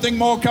 there's something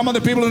more? Come on,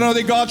 the people who know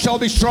that God shall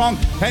be strong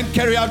and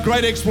carry out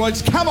great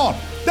exploits. Come on.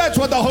 That's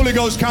what the Holy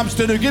Ghost comes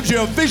to do. Gives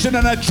you a vision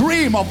and a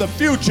dream of the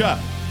future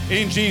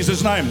in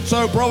Jesus' name.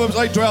 So Proverbs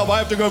 8:12, I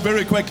have to go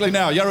very quickly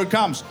now. Here it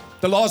comes.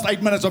 The last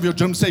 8 minutes of your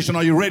gym session.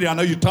 Are you ready? I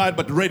know you're tired,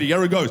 but ready.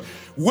 Here it goes.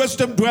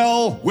 Wisdom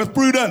dwell with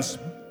prudence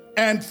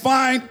and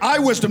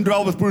wisdom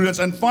dwell with prudence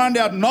and find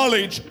out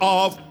knowledge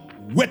of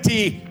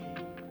witty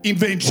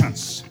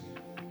inventions.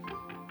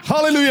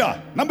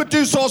 Hallelujah. Number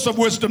 2 source of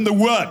wisdom, the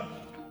Word.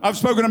 I've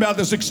spoken about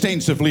this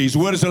extensively. His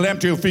Word is a lamp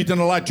to your feet and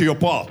a light to your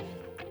path.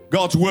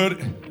 God's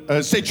Word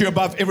sets you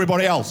above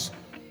everybody else.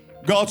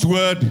 God's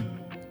Word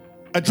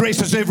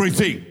addresses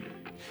everything.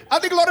 I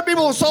think a lot of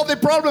people will solve their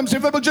problems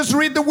if they will just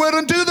read the Word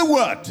and do the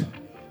Word.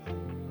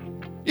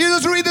 You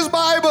just read this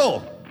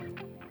Bible.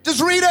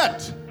 Just read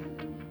it.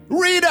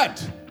 Read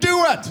it.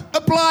 Do it.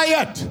 Apply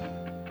it.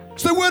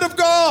 It's the Word of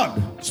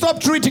God.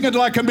 Stop treating it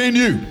like a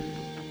menu.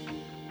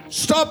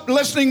 Stop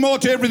listening more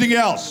to everything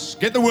else.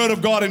 Get the Word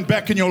of God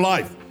back in your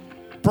life.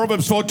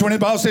 Proverbs 4:20, the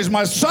Bible says,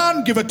 my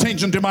son, give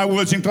attention to my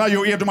words. Incline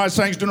your ear to my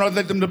sayings. Do not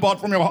let them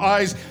depart from your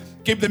eyes.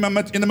 Keep them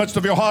in the midst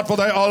of your heart, for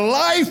they are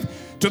life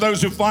to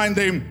those who find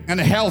them and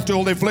health to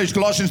all their flesh.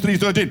 Colossians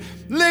 3:13.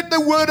 Let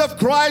the word of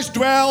Christ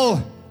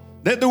dwell.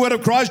 Let the word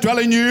of Christ dwell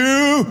in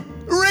you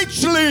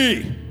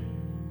richly.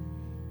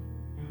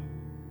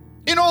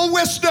 In all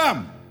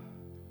wisdom.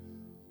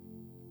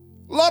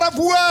 Lot of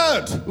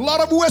word.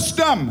 Lot of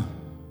wisdom.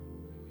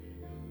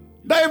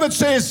 David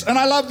says, and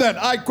I love that.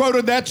 I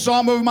quoted that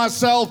psalm of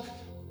myself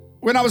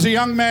when I was a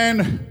young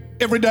man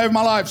every day of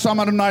my life. Psalm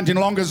 119,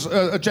 longest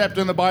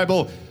chapter in the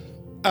Bible.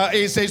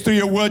 It says, through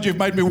your word you've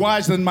made me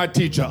wiser than my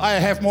teacher. I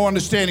have more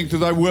understanding through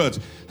thy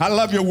words. I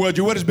love your word.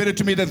 Your word is better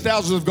to me than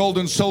thousands of gold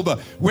and silver.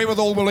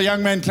 Wherewithal will a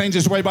young man cleanse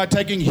his way? By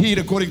taking heed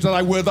according to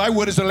thy word. Thy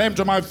word is a lamp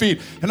to my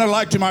feet and a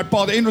light to my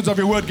path. The entrance of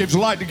your word gives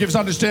light. It gives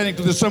understanding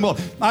to the simple.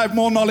 I have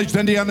more knowledge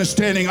than the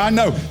understanding. I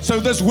know. So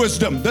this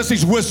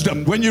is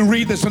wisdom. When you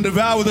read this and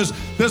devour this,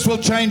 this will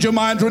change your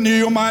mind, renew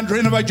your mind,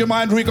 renovate your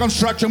mind,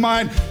 reconstruct your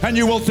mind, and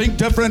you will think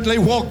differently,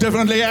 walk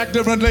differently, act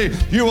differently.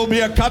 You will be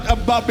a cut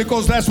above,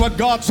 because that's what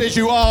God says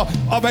you are,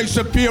 of a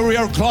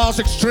superior class,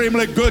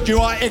 extremely good. You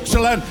are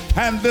excellent,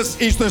 and this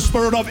is the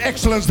spirit of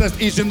excellence that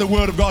is in the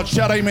Word of God.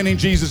 Shout amen in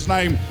Jesus'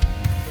 name.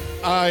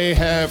 I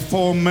have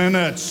 4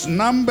 minutes.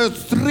 Number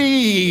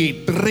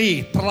 3.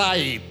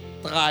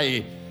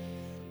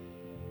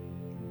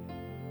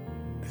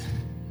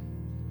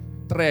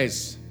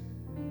 Tres.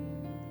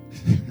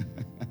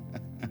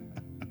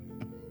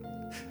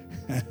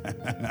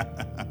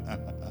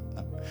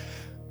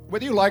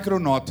 Whether you like it or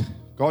not,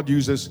 God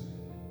uses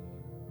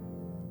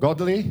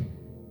godly,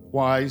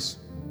 wise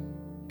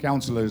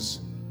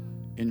counselors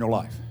in your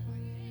life.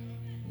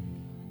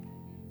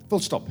 Full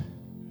stop.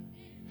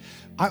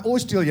 I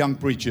always tell young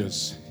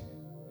preachers,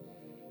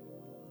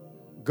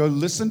 go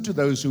listen to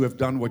those who have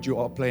done what you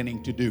are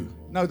planning to do.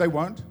 No, they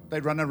won't.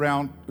 They run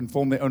around and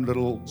form their own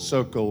little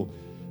circle,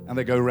 and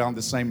they go around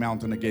the same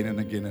mountain again and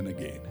again and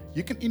again.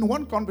 You can, in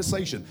one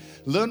conversation,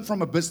 learn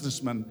from a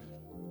businessman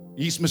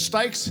his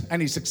mistakes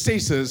and his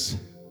successes,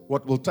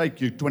 what will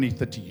take you 20,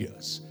 30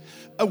 years.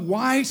 A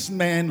wise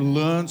man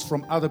learns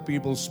from other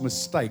people's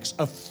mistakes.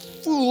 A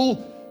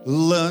fool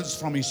learns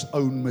from his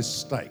own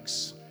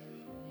mistakes.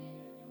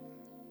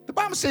 The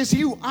Bible says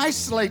he who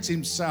isolates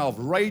himself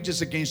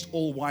rages against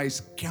all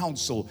wise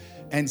counsel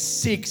and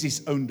seeks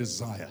his own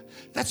desire.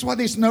 That's why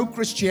there's no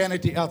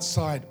Christianity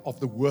outside of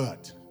the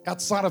Word,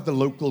 outside of the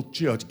local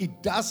church.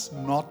 It does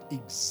not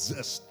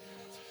exist.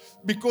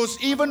 Because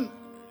even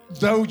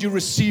though you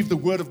receive the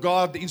Word of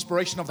God, the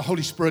inspiration of the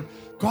Holy Spirit,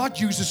 God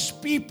uses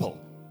people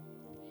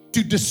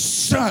to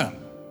discern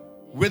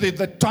whether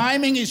the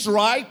timing is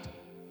right.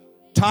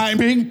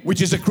 Timing,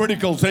 which is a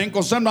critical thing,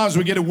 because sometimes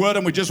we get a word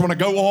and we just want to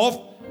go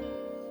off.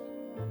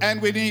 And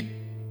we need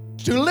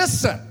to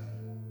listen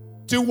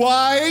to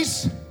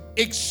wise,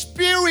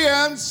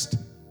 experienced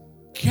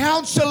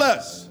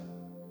counselors.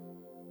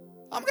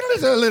 I'm going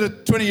to let a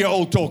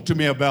 20-year-old talk to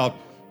me about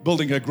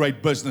building a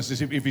great business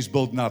as if he's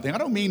built nothing. I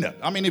don't mean it.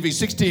 I mean, if he's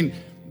 16,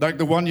 like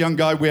the one young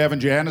guy we have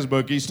in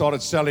Johannesburg, he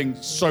started selling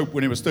soap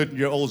when he was 13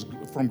 years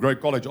old from Grey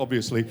College,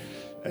 obviously.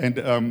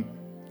 And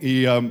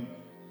he,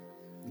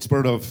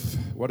 spirit of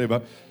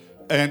whatever,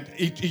 and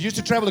he used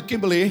to travel to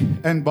Kimberley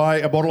and buy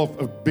a bottle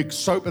of big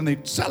soap and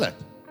they'd sell it.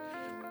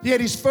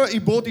 He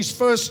bought his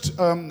first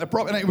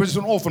property. It was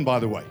an orphan, by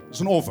the way. It's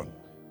an orphan.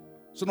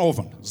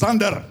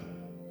 Zander.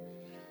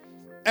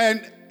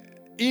 And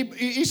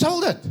he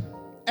sold it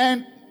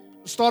and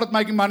started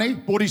making money.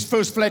 Bought his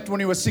first flat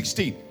when he was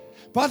 16.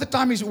 By the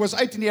time he was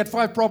 18, he had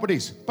 5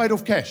 properties, paid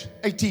off cash.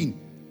 18,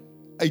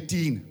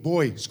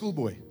 boy,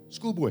 schoolboy.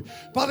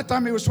 By the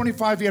time he was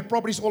 25, he had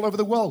properties all over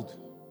the world.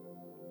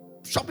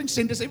 Shopping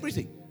centers,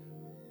 everything.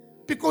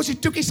 Because he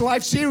took his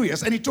life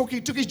serious, and he took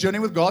his journey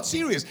with God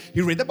serious.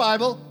 He read the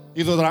Bible.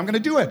 He thought that I'm going to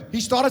do it.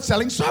 He started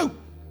selling soap.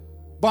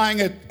 Buying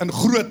it in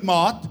groot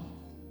maat.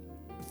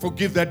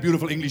 Forgive that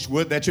beautiful English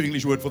word. That's your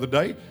English word for the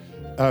day.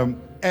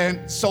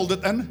 and sold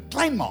it in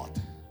Kleinmart.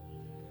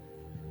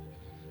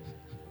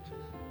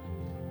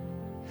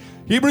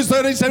 Hebrews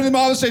 13:17, the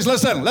Bible says,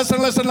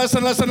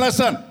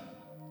 listen.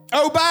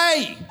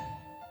 Obey.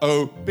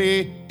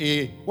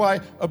 O-B-E-Y.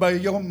 Obey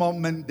your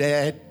mom and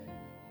dad.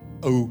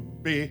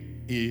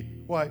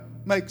 O-B-E-Y.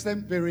 Makes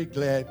them very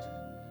glad.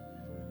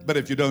 But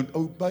if you don't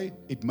obey,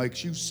 it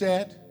makes you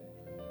sad.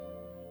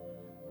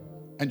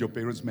 And your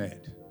parents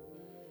mad.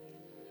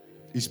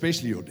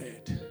 Especially your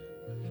dad.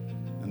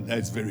 And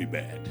that's very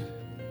bad.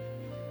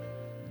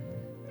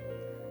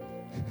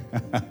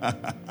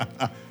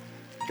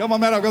 Come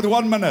on, man, I've got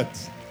 1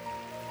 minute.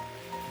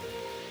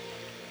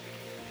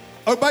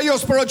 Obey your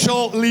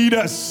spiritual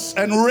leaders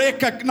and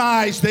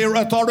recognize their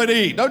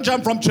authority. Don't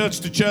jump from church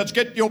to church.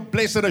 Get your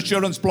blessed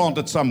assurance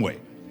planted somewhere.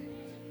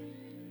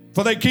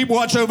 For they keep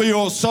watch over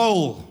your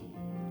soul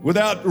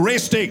without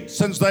resting,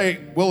 since they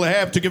will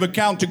have to give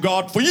account to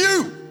God for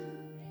you.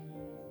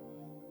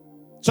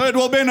 So it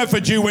will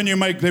benefit you when you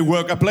make their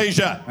work a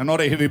pleasure and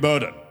not a heavy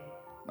burden.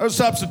 No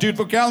substitute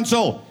for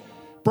counsel.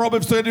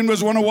 Proverbs 13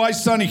 verse 1, a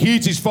wise son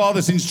heeds his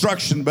father's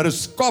instruction, but a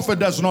scoffer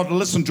does not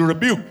listen to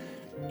rebuke.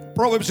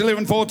 Proverbs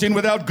 11:14,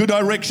 without good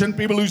direction,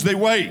 people lose their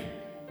way.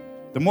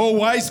 The more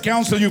wise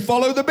counsel you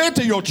follow, the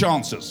better your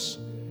chances.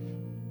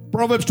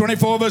 Proverbs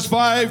 24 verse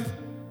 5,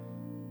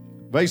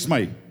 wees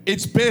my,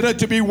 it's better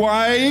to be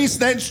wise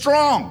than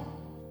strong.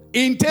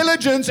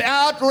 Intelligence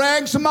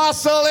outranks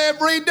muscle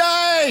every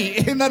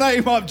day. In the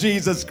name of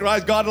Jesus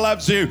Christ, God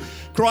loves you.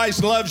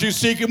 Christ loves you.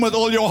 Seek Him with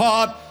all your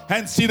heart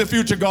and see the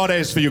future God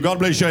has for you. God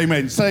bless you.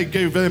 Amen. Say,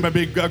 give Him a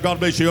big God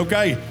bless you.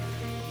 Okay.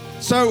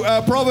 So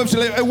Proverbs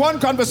 11, one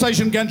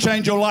conversation can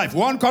change your life.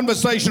 One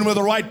conversation with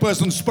the right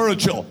person,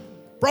 spiritual.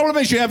 Problem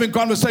is you're having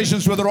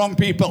conversations with the wrong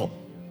people.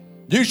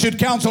 You should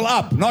counsel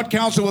up, not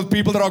counsel with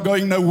people that are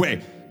going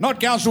nowhere. Not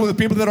counsel with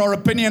people that are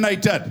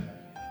opinionated.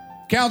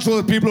 Counsel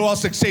with people who are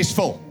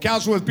successful.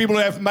 Counsel with people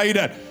who have made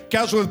it.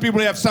 Counsel with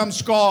people who have some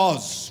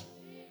scars.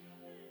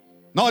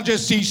 Not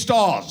just see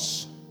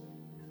stars.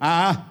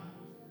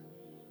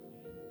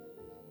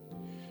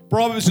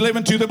 Proverbs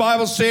 11:2, the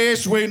Bible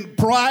says, when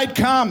pride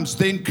comes,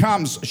 then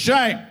comes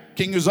shame.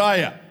 King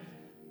Uzziah.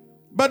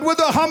 But with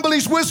the humble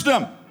is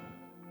wisdom.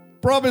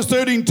 Proverbs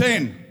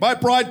 13:10, by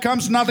pride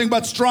comes nothing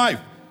but strife.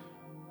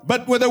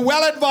 But with the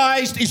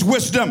well-advised is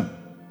wisdom.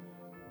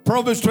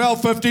 Proverbs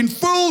 12:15,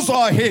 fools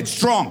are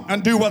headstrong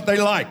and do what they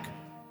like.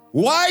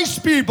 Wise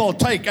people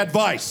take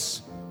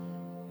advice.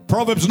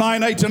 Proverbs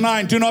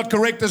 9:8-9, do not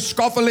correct a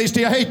scoffer lest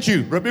he hate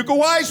you. Rebuke a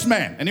wise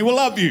man and he will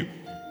love you.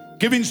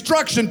 Give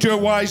instruction to a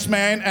wise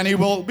man and he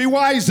will be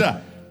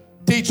wiser.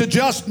 Teach a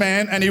just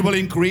man and he will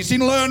increase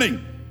in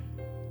learning.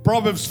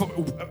 Proverbs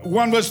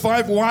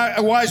 1:5,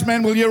 a wise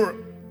man will hear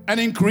and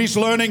increase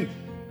learning.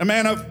 A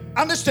man of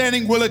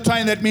understanding will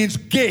attain, that means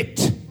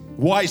get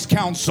wise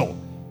counsel.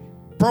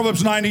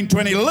 Proverbs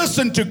 19:20,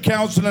 listen to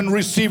counsel and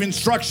receive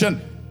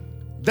instruction,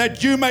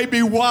 that you may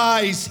be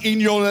wise in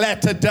your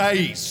latter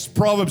days.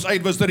 Proverbs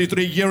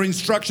 8:33, hear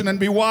instruction and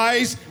be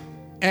wise,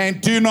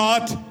 and do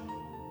not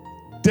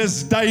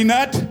disdain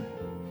it.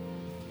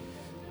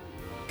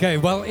 Okay,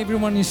 while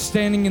everyone is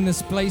standing in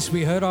this place,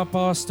 we heard our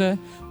pastor,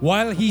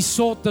 while he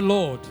sought the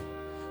Lord.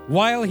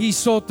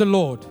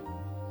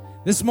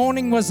 This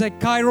morning was a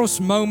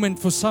Kairos moment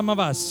for some of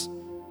us.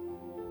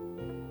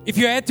 If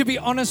you had to be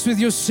honest with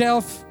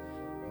yourself,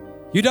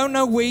 you don't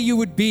know where you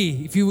would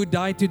be if you would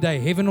die today,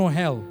 heaven or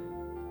hell.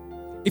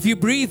 If you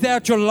breathed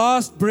out your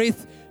last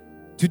breath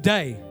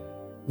today,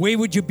 where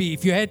would you be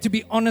if you had to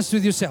be honest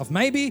with yourself?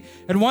 Maybe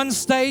at one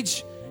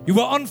stage you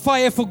were on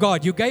fire for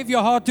God. You gave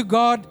your heart to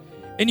God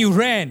and you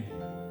ran,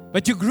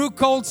 but you grew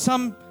cold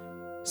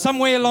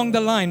somewhere along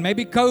the line.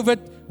 Maybe COVID,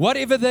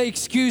 whatever the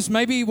excuse,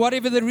 maybe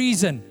whatever the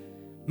reason.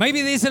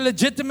 Maybe there's a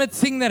legitimate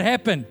thing that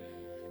happened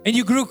and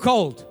you grew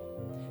cold.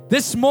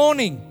 This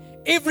morning,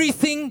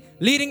 everything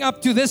leading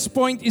up to this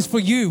point is for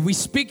you. We're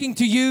speaking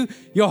to you,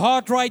 your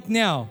heart right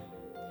now.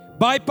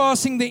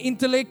 Bypassing the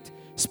intellect,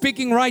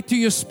 speaking right to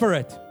your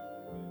spirit.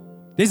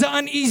 There's an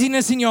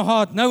uneasiness in your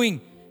heart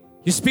knowing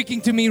you're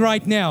speaking to me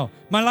right now.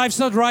 My life's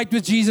not right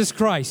with Jesus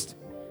Christ.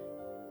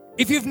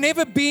 If you've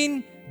never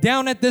been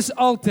down at this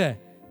altar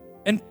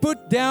and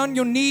put down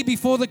your knee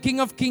before the King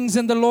of Kings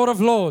and the Lord of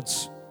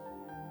Lords,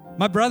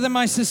 my brother,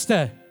 my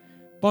sister,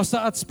 Pastor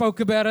Ad spoke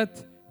about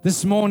it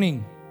this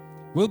morning.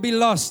 We'll be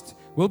lost.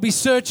 We'll be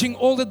searching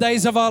all the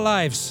days of our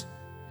lives.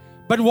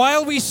 But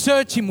while we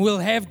search Him, we'll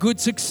have good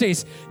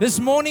success. This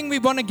morning, we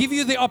want to give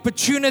you the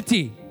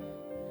opportunity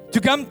to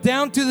come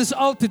down to this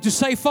altar to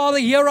say, Father,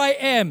 here I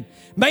am.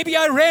 Maybe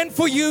I ran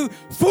for you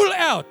full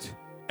out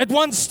at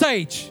one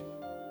stage.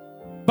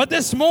 But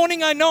this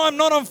morning, I know I'm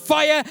not on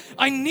fire.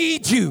 I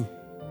need you.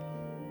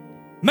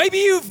 Maybe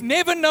you've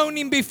never known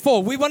Him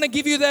before. We want to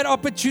give you that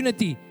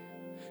opportunity.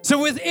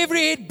 So with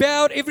every head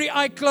bowed, every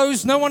eye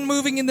closed, no one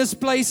moving in this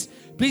place,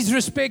 please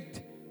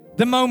respect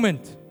the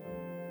moment.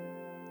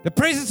 The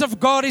presence of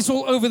God is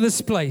all over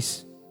this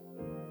place.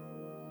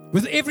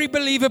 With every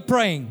believer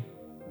praying.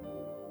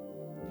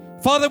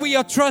 Father, we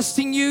are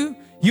trusting you.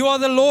 You are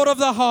the Lord of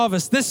the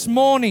harvest. This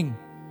morning,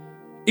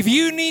 If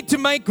you need to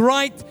make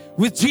right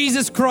with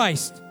Jesus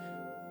Christ,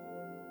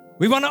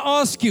 we want to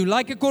ask you,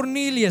 like a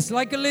Cornelius,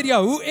 like a Lydia,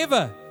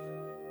 whoever,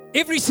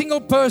 every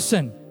single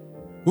person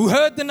who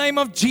heard the name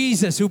of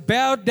Jesus, who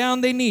bowed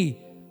down their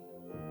knee,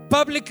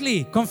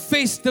 publicly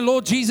confessed the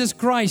Lord Jesus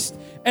Christ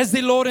as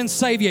their Lord and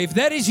Savior. If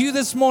that is you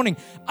this morning,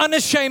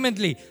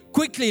 unashamedly,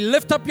 quickly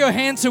lift up your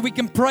hand so we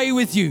can pray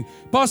with you.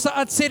 Pastor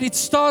Ad said it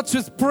starts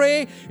with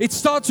prayer. It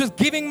starts with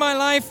giving my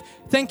life.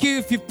 Thank you.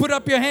 If you put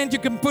up your hand, you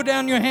can put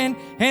down your hand.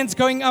 Hands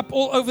going up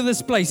all over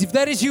this place. If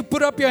that is you,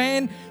 put up your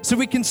hand so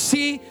we can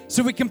see,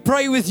 so we can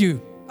pray with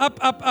you. Up,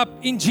 up,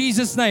 up in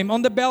Jesus' name.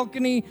 On the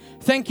balcony,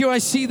 thank you. I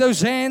see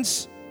those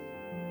hands.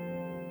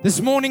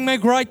 This morning,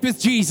 make right with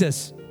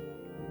Jesus.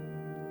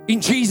 In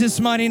Jesus'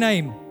 mighty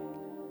name.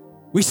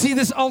 We see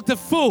this altar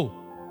full.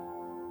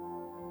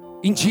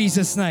 In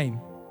Jesus' name.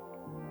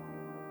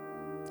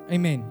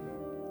 Amen.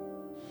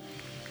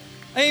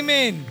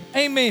 Amen.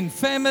 Amen.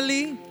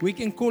 Family. We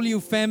can call you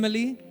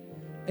family.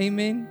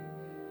 Amen.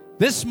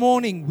 This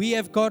morning we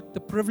have got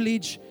the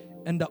privilege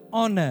and the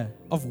honor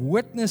of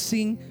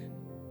witnessing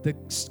the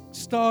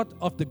start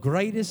of the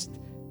greatest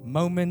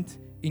moment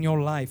in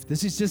your life.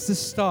 This is just the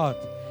start.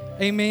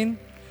 Amen.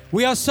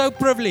 We are so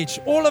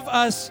privileged. All of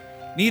us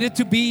needed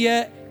to be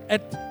here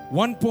at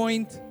one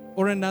point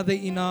or another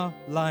in our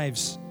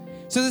lives.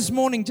 So this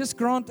morning, just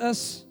grant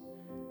us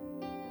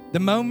the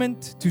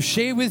moment to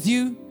share with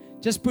you.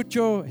 Just put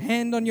your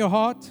hand on your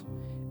heart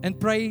and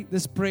pray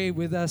this prayer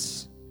with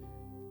us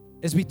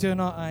as we turn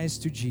our eyes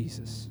to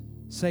Jesus.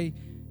 Say,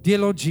 Dear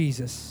Lord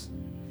Jesus,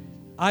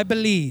 I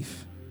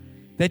believe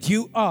that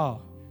you are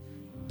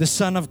the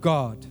Son of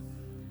God.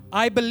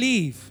 I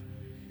believe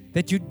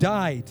that you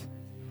died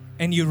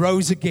and you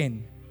rose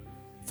again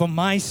for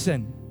my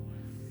sin.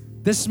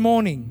 This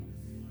morning,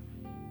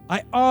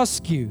 I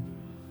ask you,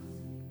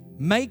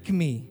 make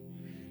me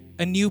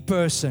a new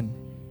person,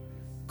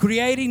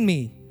 creating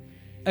me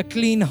a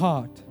clean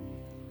heart.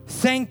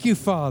 Thank you,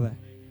 Father,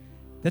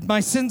 that my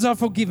sins are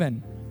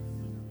forgiven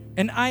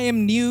and I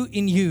am new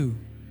in you.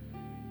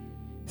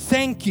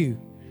 Thank you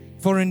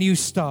for a new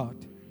start.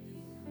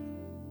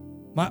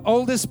 My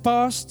old is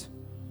past,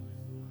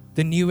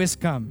 the new has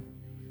come.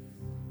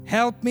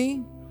 Help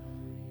me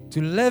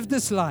to live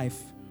this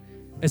life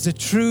as a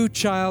true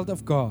child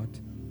of God.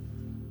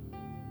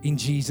 In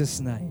Jesus'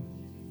 name.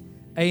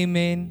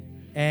 Amen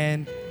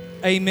and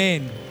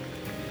amen.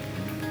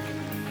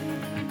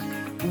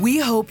 We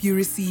hope you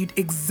received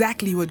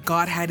exactly what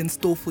God had in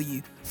store for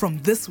you from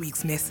this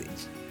week's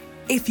message.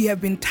 If you have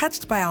been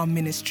touched by our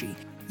ministry,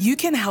 you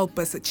can help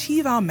us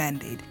achieve our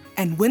mandate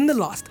and win the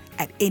lost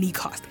at any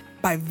cost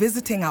by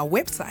visiting our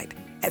website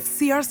at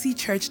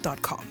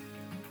crcchurch.com.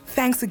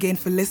 Thanks again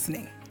for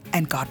listening,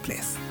 and God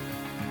bless.